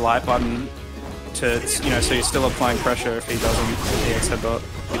Urian with a light button to, so you're still applying pressure if he doesn't the X headbutt.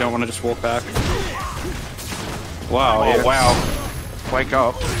 You don't want to just walk back. Wow, Oh wow. Wake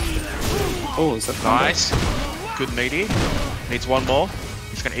up. Oh, is that combo? Nice. Good meaty. Needs one more.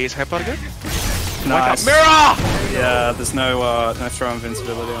 He's gonna eat his headbutt again. Nice. Wake up. Mirror! Yeah, there's no throw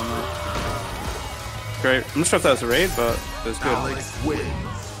invincibility on that. Great. I'm not sure if that was a read, but it was good. Alex wins.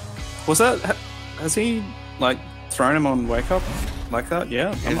 Was that? Has he like thrown him on wake up like that?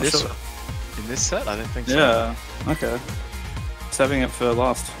 Yeah, I'm not sure. In this set, I don't think so. Yeah. Okay. Saving it for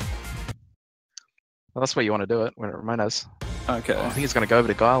last. Well, that's where you want to do it when it reminds. Okay. I think he's gonna go over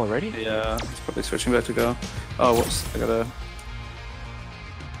to Guile already. Yeah, he's probably switching back to go. Oh, whoops! I gotta.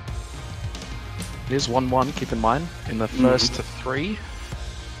 It is 1-1. Keep in mind in the first 3.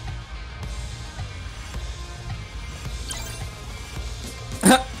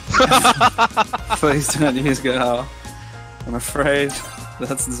 Please don't use Go. I'm afraid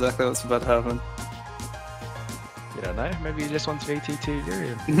that's exactly what's about to happen. You don't know. Maybe he just wants VT2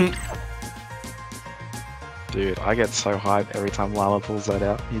 Urian. Dude, I get so hyped every time Lala pulls that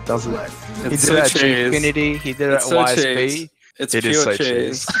out. He does it. He did It's it so at cheese. G-Infinity. He did it at It's so YSP. cheese. It's It is pure so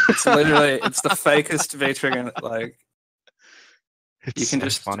cheese. It's literally, it's the fakest V-trigger. Like, It's you can so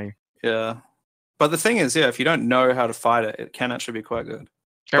just- funny. yeah. But the thing is, yeah, if you don't know how to fight it, it can actually be quite good.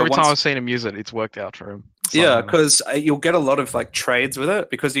 Every But time once- I've seen him use it, it's worked out for him. Yeah, So, because you'll get a lot of like trades with it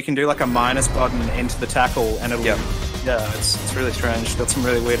because you can do like a minus button into the tackle and it'll Yeah, it's really strange. Got some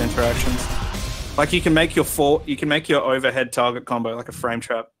really weird interactions. Like you can make your overhead target combo like a frame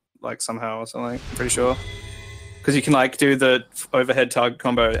trap, like somehow or something. I'm pretty sure. Because you can like do the overhead target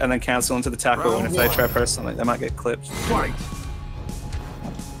combo and then cancel into the tackle, and if they trap press something, they might get clipped. Fight.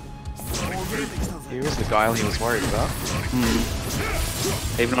 He was the guile he was worried about.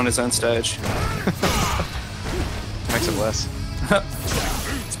 Even on his own stage. Makes it worse.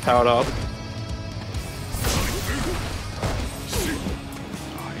 It's powered up.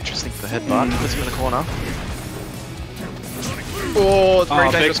 Oh, interesting for the headbutt. Puts him in the corner. Oh, it's very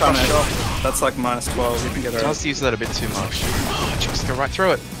big dangerous crush punish. shot. That's like -12. You can get Does use that a bit too much. Oh, just go right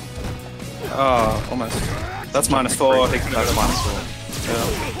through it. Oh, almost. That's -4. That's -4. Yeah.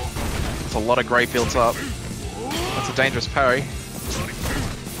 That's a lot of grey built up. That's a dangerous parry.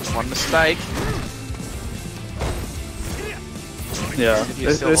 One mistake. Yeah.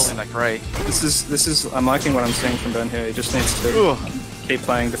 You're still holding that grey. This is. I'm liking what I'm seeing from Ben here. He just needs to Ooh. keep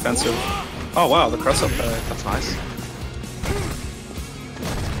playing defensive. Oh wow, the cross up parry. That's nice.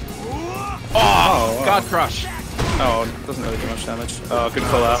 Oh, wow. guard crush. Oh, it doesn't really do much damage. Oh, good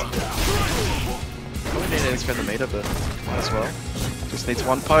call out. Probably need to spend the meter, but might as well. Just needs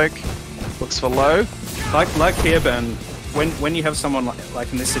one poke. Looks for low. Like here, Ben. When you have someone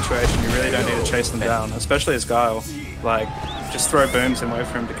like in this situation, you really don't need to chase them down, especially as Guile. Like, just throw booms and wait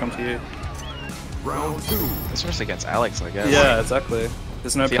for him to come to you. Round 2. Especially against Alex, I guess. Yeah, exactly.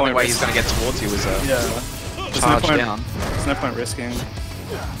 There's no The point. only way he's going to get towards you is There's charge no point, down. There's no point risking.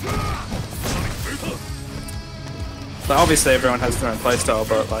 So obviously everyone has their own playstyle,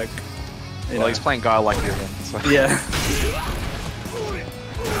 but like, Well, he's playing Guile like you again. So. yeah.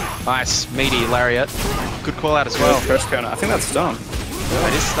 Nice, meaty lariat. Good call out as well. First counter. I think that's done. Oh,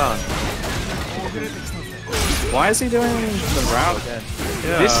 it is stun. Why is he doing the round again?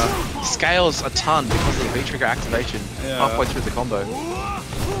 Yeah. This scales a ton because of the V-trigger activation Yeah. halfway through the combo.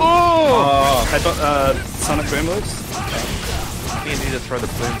 Oh, headbutt, Sonic Boom loops? You need to throw the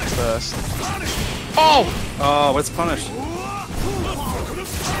boom first. Oh! Oh, what's punish?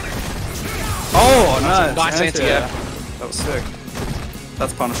 Oh, nice. Nice anti-air. That was sick.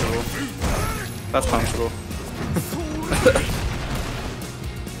 That's punishable. That's punishable.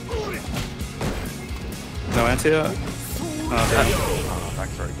 No anti-air? Oh, damn. Oh, back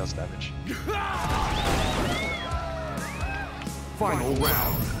throw does damage. Final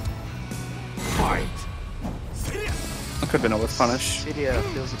round. Fight. That could have been a with punish. Cydia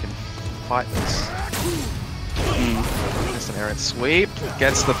feels he can fight this. Just an errant sweep.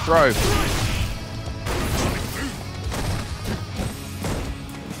 Gets the throw.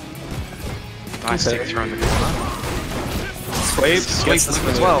 Nice stick throw in the corner. Sweep. Sweep Gets this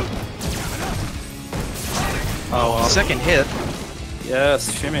as well. Oh, well. Second hit.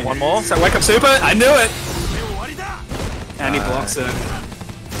 Yes, shimmy. One more. So wake up super. I knew it. And he blocks it.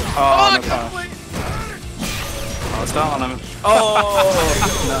 Oh, no punish. Oh, it's down on him.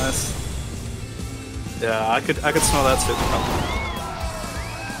 Oh, nice. Yeah, I could smell that super coming.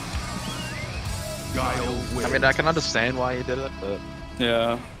 Guile wins. I mean, I can understand why he did it, but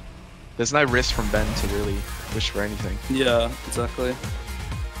Yeah. there's no risk from Ben to really wish for anything. Yeah, exactly.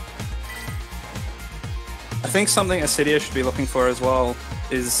 I think something Cydia should be looking for as well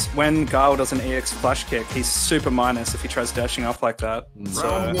is when Guile does an EX flash kick, he's super minus if he tries dashing up like that. So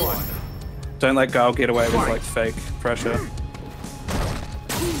Round 1. don't let Guile get away with like fake pressure.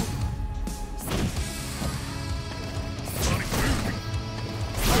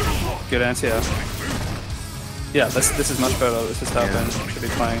 Good anti-air. Yeah, this is much better. This is how Ben should be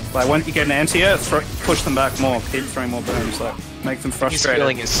playing. Like when you get an anti-air, push them back more. Keep throwing more booms. Like make them He's frustrated.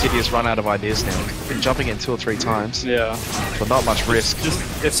 feeling his Cydia's run out of ideas now. He's been jumping in 2 or 3 times, Yeah. but not much risk. Just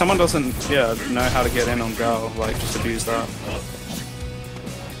if someone doesn't know how to get in on Guile, like just abuse that.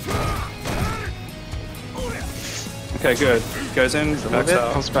 Okay, good. Goes in, A little backs bit,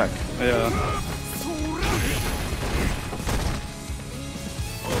 out. comes back. Yeah.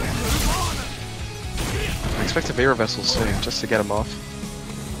 I expect a V-reversal soon, just to get him off.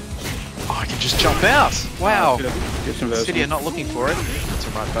 Oh, I can just jump out! Wow! Good conversion. Cydia not looking for it. Puts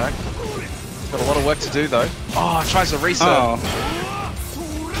him right back. Got a lot of work to do though. Oh, tries to reset. Oh.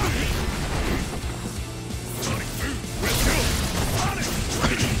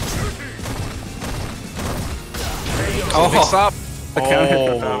 Mix up. The counter hit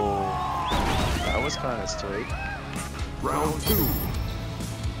from That was kind of sweet. Round 2.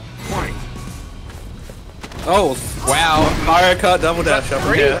 Fight. Oh, Wow. Mario Kart double dash up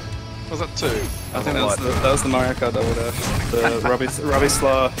in here. Was that 2? I think that was the Mario Kart double dash. The Robbie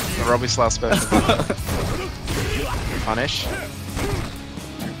Slaw. The Robbie Slash special. Punish.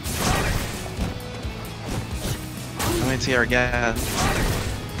 anti-air again.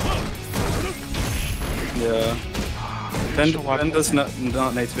 Yeah. Ben does not need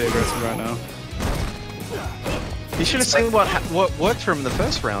to be aggressive right now. You should have seen what worked for him in the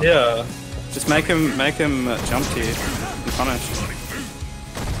first round. Yeah. Just make him jump to you and punish.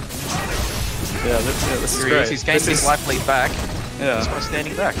 Yeah, this is great. He's gained his life lead back. Yeah. He's by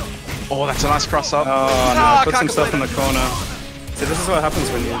standing back. Oh, that's a nice cross up. Oh no, puts himself in the corner. See, this is what happens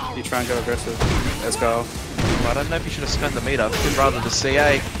when you try and go aggressive. Let's go. Well, I don't know if you should have spent the meter. You'd rather the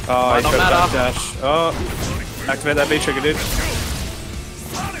CA. Oh, you not got matter. dash. Oh, activate that B trigger, dude. Here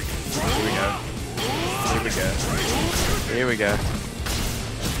we go. Here we go. Here we go.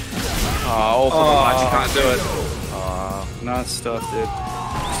 Oh, for the light, you can't do it. Oh, nice stuff, dude.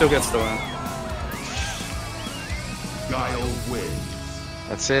 Still gets the win. Guile wins.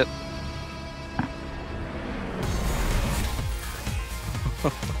 That's it.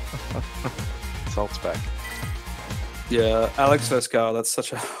 Salt's back. Yeah, Alex vs. Guile, that's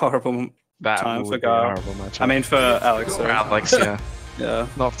such a horrible time for Guile. I mean, for Alex. For Alex, yeah. Yeah.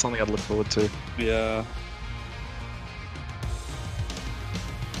 Not something I'd look forward to. Yeah.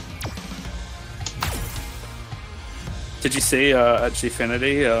 Did you see at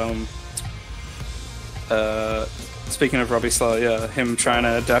Gfinity, speaking of Robbie Slow, yeah, him trying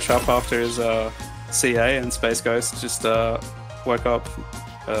to dash up after his CA and Space Ghost just woke up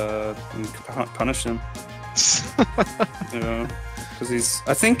and punished him. Yeah, because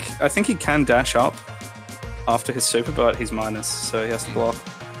I think he can dash up after his super, but he's minus, so he has to block.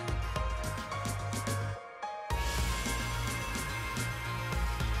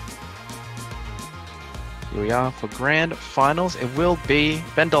 Here we are for grand finals. It will be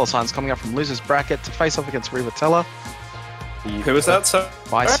Ben Dollarsign's coming up from losers bracket to face off against Rivatella. Who was that? So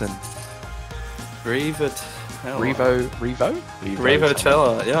Bison. Rivatella.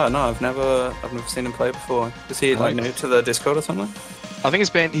 Yeah, no, I've never seen him play before. Is he like new to the Discord or something? I think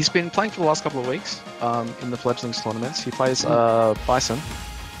he's been playing for the last couple of weeks in the Fledglings tournaments. He plays Bison.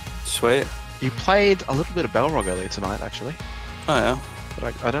 Sweet. He played a little bit of Balrog earlier tonight, actually. Oh yeah.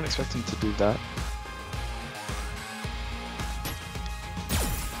 But I don't expect him to do that.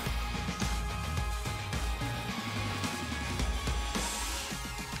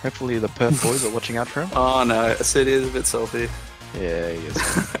 Hopefully the Perth boys are watching out for him. Oh no, City is a bit salty. Yeah, he is.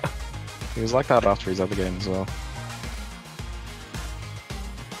 He was like that after his other game as well.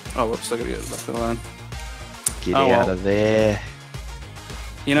 Oh, whoops! I gotta get left alone. Get out of there.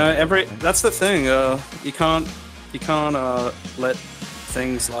 You know, that's the thing. You can't let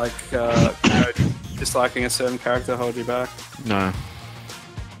things like disliking a certain character hold you back. No.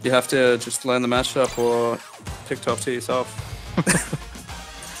 You have to just learn the matchup or pick top to yourself.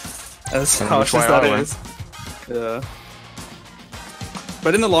 As harsh as that is. Yeah.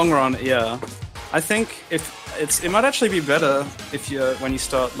 But in the long run, yeah, I think it might actually be better if when you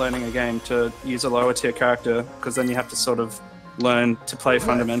start learning a game to use a lower tier character, because then you have to sort of learn to play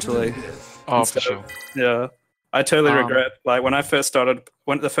fundamentally. Oh, for sure. Yeah. I totally regret, like, when I first started,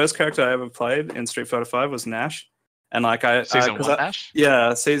 the first character I ever played in Street Fighter V was Nash. And like Season 1 Nash?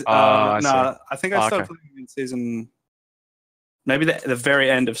 Yeah, season I think I started okay. playing in season, maybe the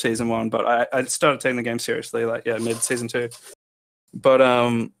very end of season 1, but I started taking the game seriously, like, yeah, mid season 2. But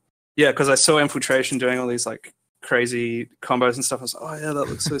yeah, because I saw Infiltration doing all these like crazy combos and stuff. I was like, oh yeah, that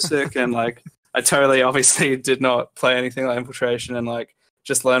looks so sick. And like, I totally obviously did not play anything like Infiltration and like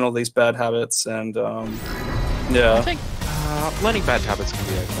just learn all these bad habits. And yeah, I think learning bad habits can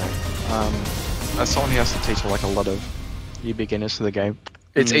be okay. As someone who has to teach like a lot of new beginners to the game,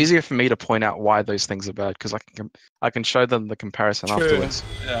 it's easier for me to point out why those things are bad because I can show them the comparison afterwards.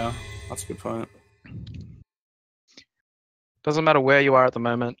 Yeah, that's a good point. Doesn't matter where you are at the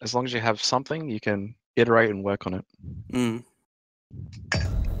moment, as long as you have something, you can iterate and work on it.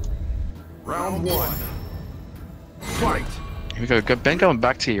 Round 1. Fight. Here we go. Ben going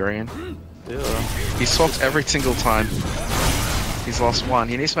back to you, Ian. Yeah. He swapped every single time. He's lost one.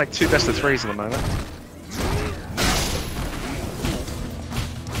 He needs to make 2 best of 3s at the moment.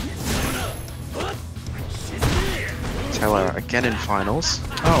 Taylor again in finals.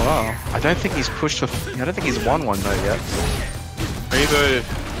 Oh wow. I don't think he's pushed for. I don't think he's won one though yet. Revo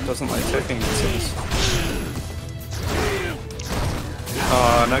doesn't like checking, it seems.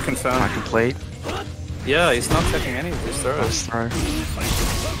 Oh, no confirm. Not complete. Yeah, he's not checking any of his throws. Nice throw.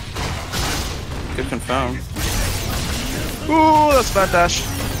 Good confirm. Ooh, that's a bad dash.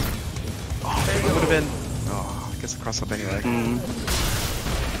 Oh, it would have been. Oh, I guess a cross up anyway.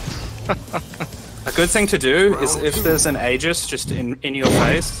 A good thing to do is if there's an Aegis just in your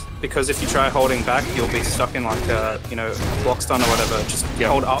face, because if you try holding back, you'll be stuck in like a, you know, block stun or whatever. Just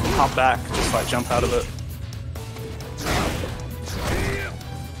hold up back, just like jump out of it.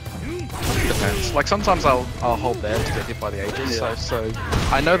 depends. Like sometimes I'll hold there to get hit by the Aegis, so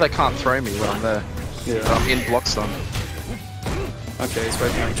I know they can't throw me when I'm there. Yeah. But I'm in block stun. Okay, he's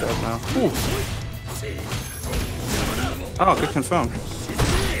waiting on each other now. Ooh. Oh, good confirm.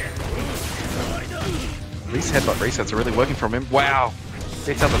 These headbutt resets are really working from him. Wow.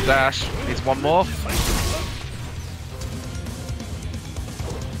 Beats out the dash. Needs one more.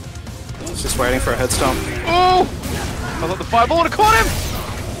 He's just waiting for a head stomp. Oh! I thought the fireball would have caught him!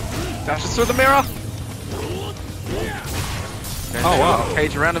 Dashes through the mirror. Oh wow.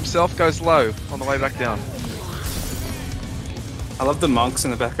 Cage around himself, goes low on the way back down. I love the monks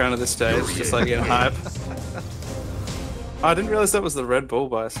in the background of this stage, just like getting hype. Oh, I didn't realize that was the Red Bull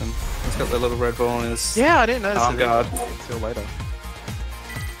Bison. He's got the little red ball in his Yeah, I didn't notice arm guard. until later.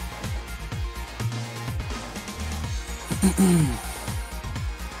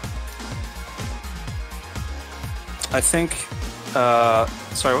 I think,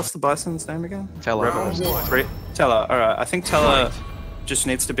 sorry, what's the Bison's name again? Teller. Teller, alright. I think Teller just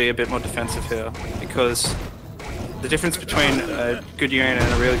needs to be a bit more defensive here, because the difference between a good Urian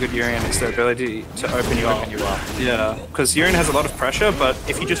and a really good Urian is their ability to open you up. Yeah, because Urian has a lot of pressure, but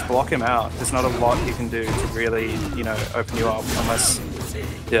if you just block him out, there's not a lot you can do to really, you know, open you up, unless,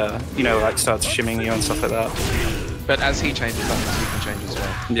 yeah, you know, like starts shimming you and stuff like that. But as he changes, that means you can change as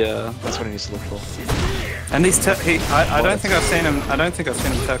well. Yeah, That's what he needs to look for. and these I don't think I've seen him. I don't think I've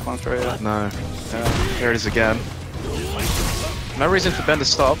seen him tech one through yet. No. Yeah, There it is again. No reason for Ben to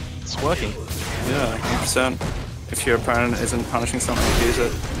stop. It's working. yeah, 100%. If your opponent isn't punishing something, use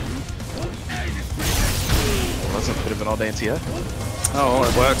it. Well, that's a bit of an odd anti-air. Oh, well,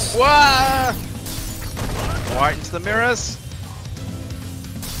 it works. Wah! Right into the mirrors.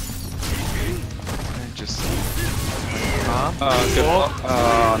 And just... Oh, good.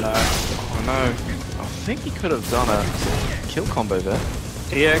 Oh no. Oh no. I think he could have done a kill combo there.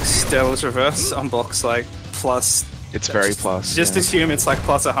 EX Devil's Reverse on blocks like plus. It's very plus. Just yeah. assume it's like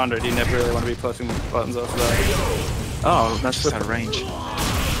plus 100. You never really want to be pushing buttons off of that. Oh, that's Just out of range.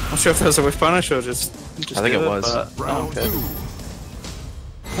 I'm not sure if that was a whiff punish or just I think did it was. But, Round okay. 2.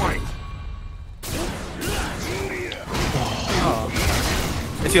 Fight.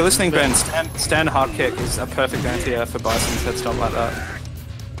 If you're listening, Ben, stand hard kick is a perfect anti-air for Bison's head stomp like that.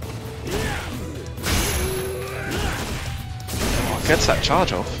 Oh, gets that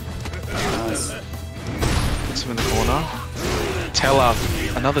charge off. Nice. Puts him in the corner. Teller.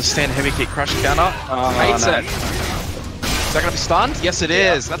 Another stand heavy kick crush counter. Hates no. it. Is that going to be stunned? Yes, it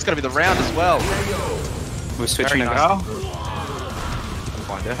is. That's going to be the round as well. We're switching Very to nice. Gal. We'll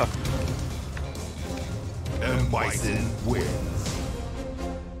find out. And Bison wins.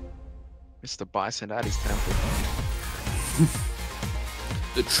 Mr. Bison at his temple.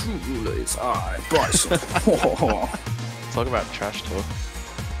 The true ruler is I, Bison. Talk about trash talk.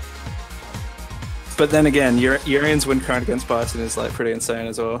 But then again, Urian's win current against Bison is like pretty insane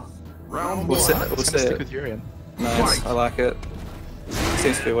as well. Round We'll 1. see. We'll Let's see. stick It. with Urian. Nice. I like it.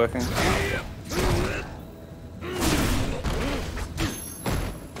 Seems to be working.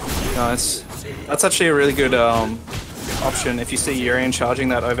 Nice. That's actually a really good option. If you see Urian charging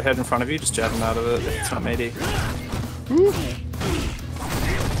that overhead in front of you, just jab him out of it if it's not meaty.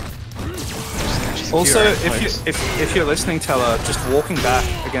 Also, if you're listening, Teller, just walking back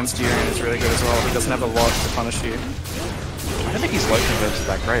against Urian is really good as well. He doesn't have a lot to punish you. I don't think his low converts are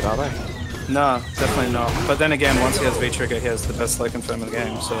that great, are they? No, definitely not. But then again, once he has V-Trigger, he has the best slow confirm in the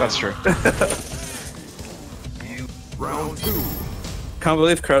game. So That's true. Round 2. Can't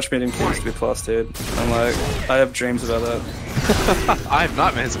believe Crouch Medium Q used to be plus, dude. I'm like, I have dreams about that. I have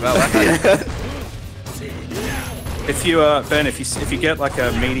nightmares about that. If you Ben, if you get like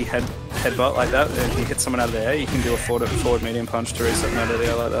a meaty headbutt like that, and you hit someone out of the air, you can do a forward medium punch to reset them out of the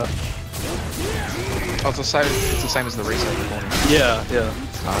air like that. Oh, it's the same as the reset recording. Yeah, yeah.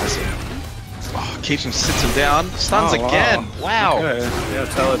 Oh, I see. Oh, keeps him, sits him down, stuns Oh, wow. again. Wow. Okay. Yeah,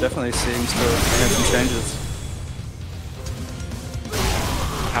 Teller definitely seems to have some changes.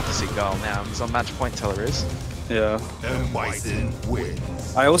 Have to see Guile now. He's on match point. Teller is. Yeah. And Bison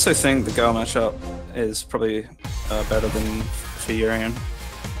wins. I also think the Gale matchup is probably better than for Urian.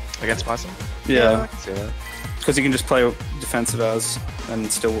 Against Bison? I Yeah, can see that. because you can just play defensive as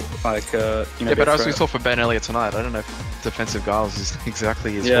and still like you know. Yeah, be but a as we threat. saw for Ben earlier tonight, I don't know if defensive Guiles is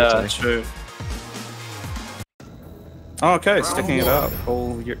exactly his Yeah, forte. true. Oh, okay, sticking it up.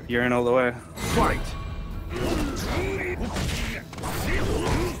 All Urian all the way. Fight.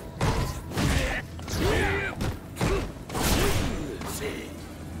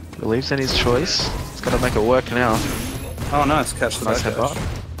 Believes in his choice. He's got to make it work now. Oh, nice catch the Nice back headbutt.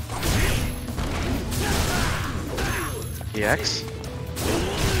 edge. EX.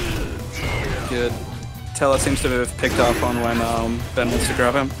 Good. Teller seems to have picked up on when Ben wants to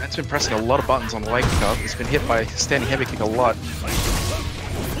grab him. Ben's been pressing a lot of buttons on the wake up. He's been hit by standing heavy kick a lot.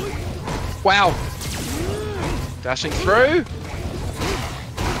 Wow! Dashing through!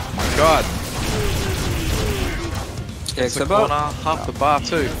 Oh my god. It's the corner, half the bar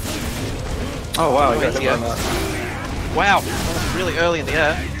too. Oh wow, he got Crazy, hit on that. Wow! That was really early in the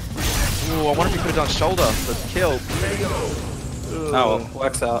air. Ooh, I wonder if he could have done shoulder for the kill. Oh well,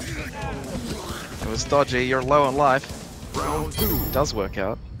 works out. It was dodgy, you're low on life. Round 2. It does work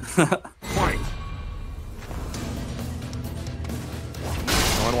out. Fight.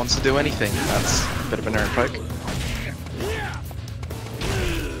 No one wants to do anything. That's a bit of an error poke.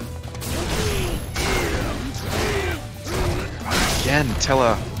 Again,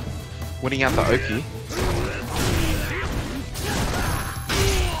 Teller winning out the Oki.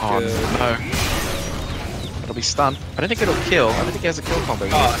 Oh no. It'll be stunned. I don't think it'll kill. I don't think he has a kill combo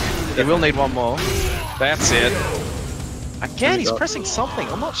yet. He will need one more. That's it. Again, he's pressing something.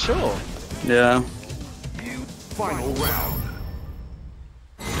 I'm not sure. Yeah. Final round.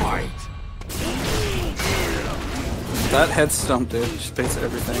 Fight. That head stomp, dude, just beats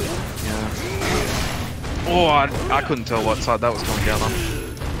everything. Yeah. Oh, I couldn't tell what side that was going down on.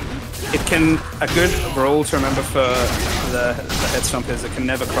 It can, a good rule to remember for the head stomp is it can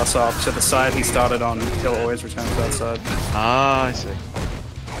never cross off. So the side he started on, he'll always return to that side. Ah, I see.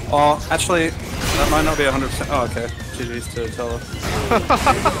 Oh, actually, that might not be 100%. Oh, okay. GG's to Teller.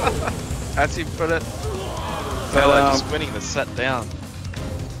 As you put it. But, Teller just winning the set down.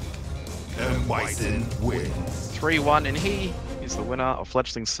 And Bison wins. 3-1, and he is the winner of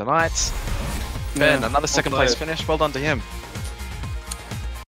Fledglings tonight. Ben, Yeah, another second well place played. finish. Well done to him.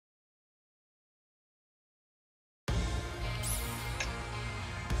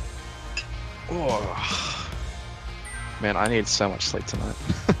 Oh. Man, I need so much sleep tonight.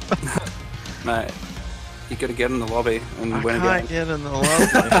 Mate, you gotta get in the lobby and I win a can't game. get in the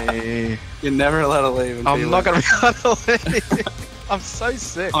lobby. You're never allowed to leave. until I'm you not win. gonna be able to leave. I'm so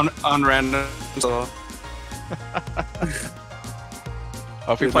sick. On random. So,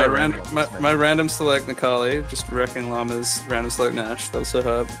 Oh, if we dude, play my, random, my random select Nikali, just wrecking llamas, random select Nash. That was so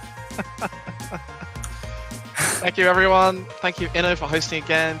hard. Thank you, everyone. Thank you, Inno, for hosting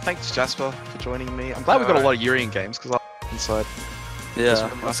again. Thanks, Jasper, for joining me. I'm glad we've got a lot of Urian games because I'm inside. Yeah,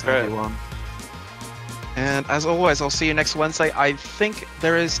 that's great. And as always, I'll see you next Wednesday. I think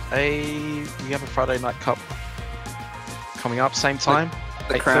there is we have a Friday Night Cup coming up, same time.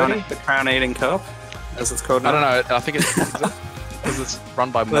 The 8:30? the crown eating cup, as it's called now. I don't know. I think it's because it's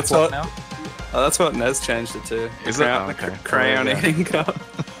run by That's Morplock what- now. Oh, that's what Nez changed it to. Is the it? crown, Oh, okay. the crayon Oh, yeah. eating cup.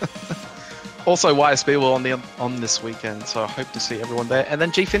 Also, YSB will on this weekend, so I hope to see everyone there. And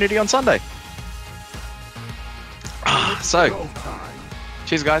then Gfinity on Sunday. So,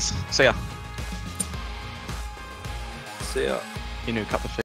 cheers, guys. See ya. See ya. You knew cut the feed.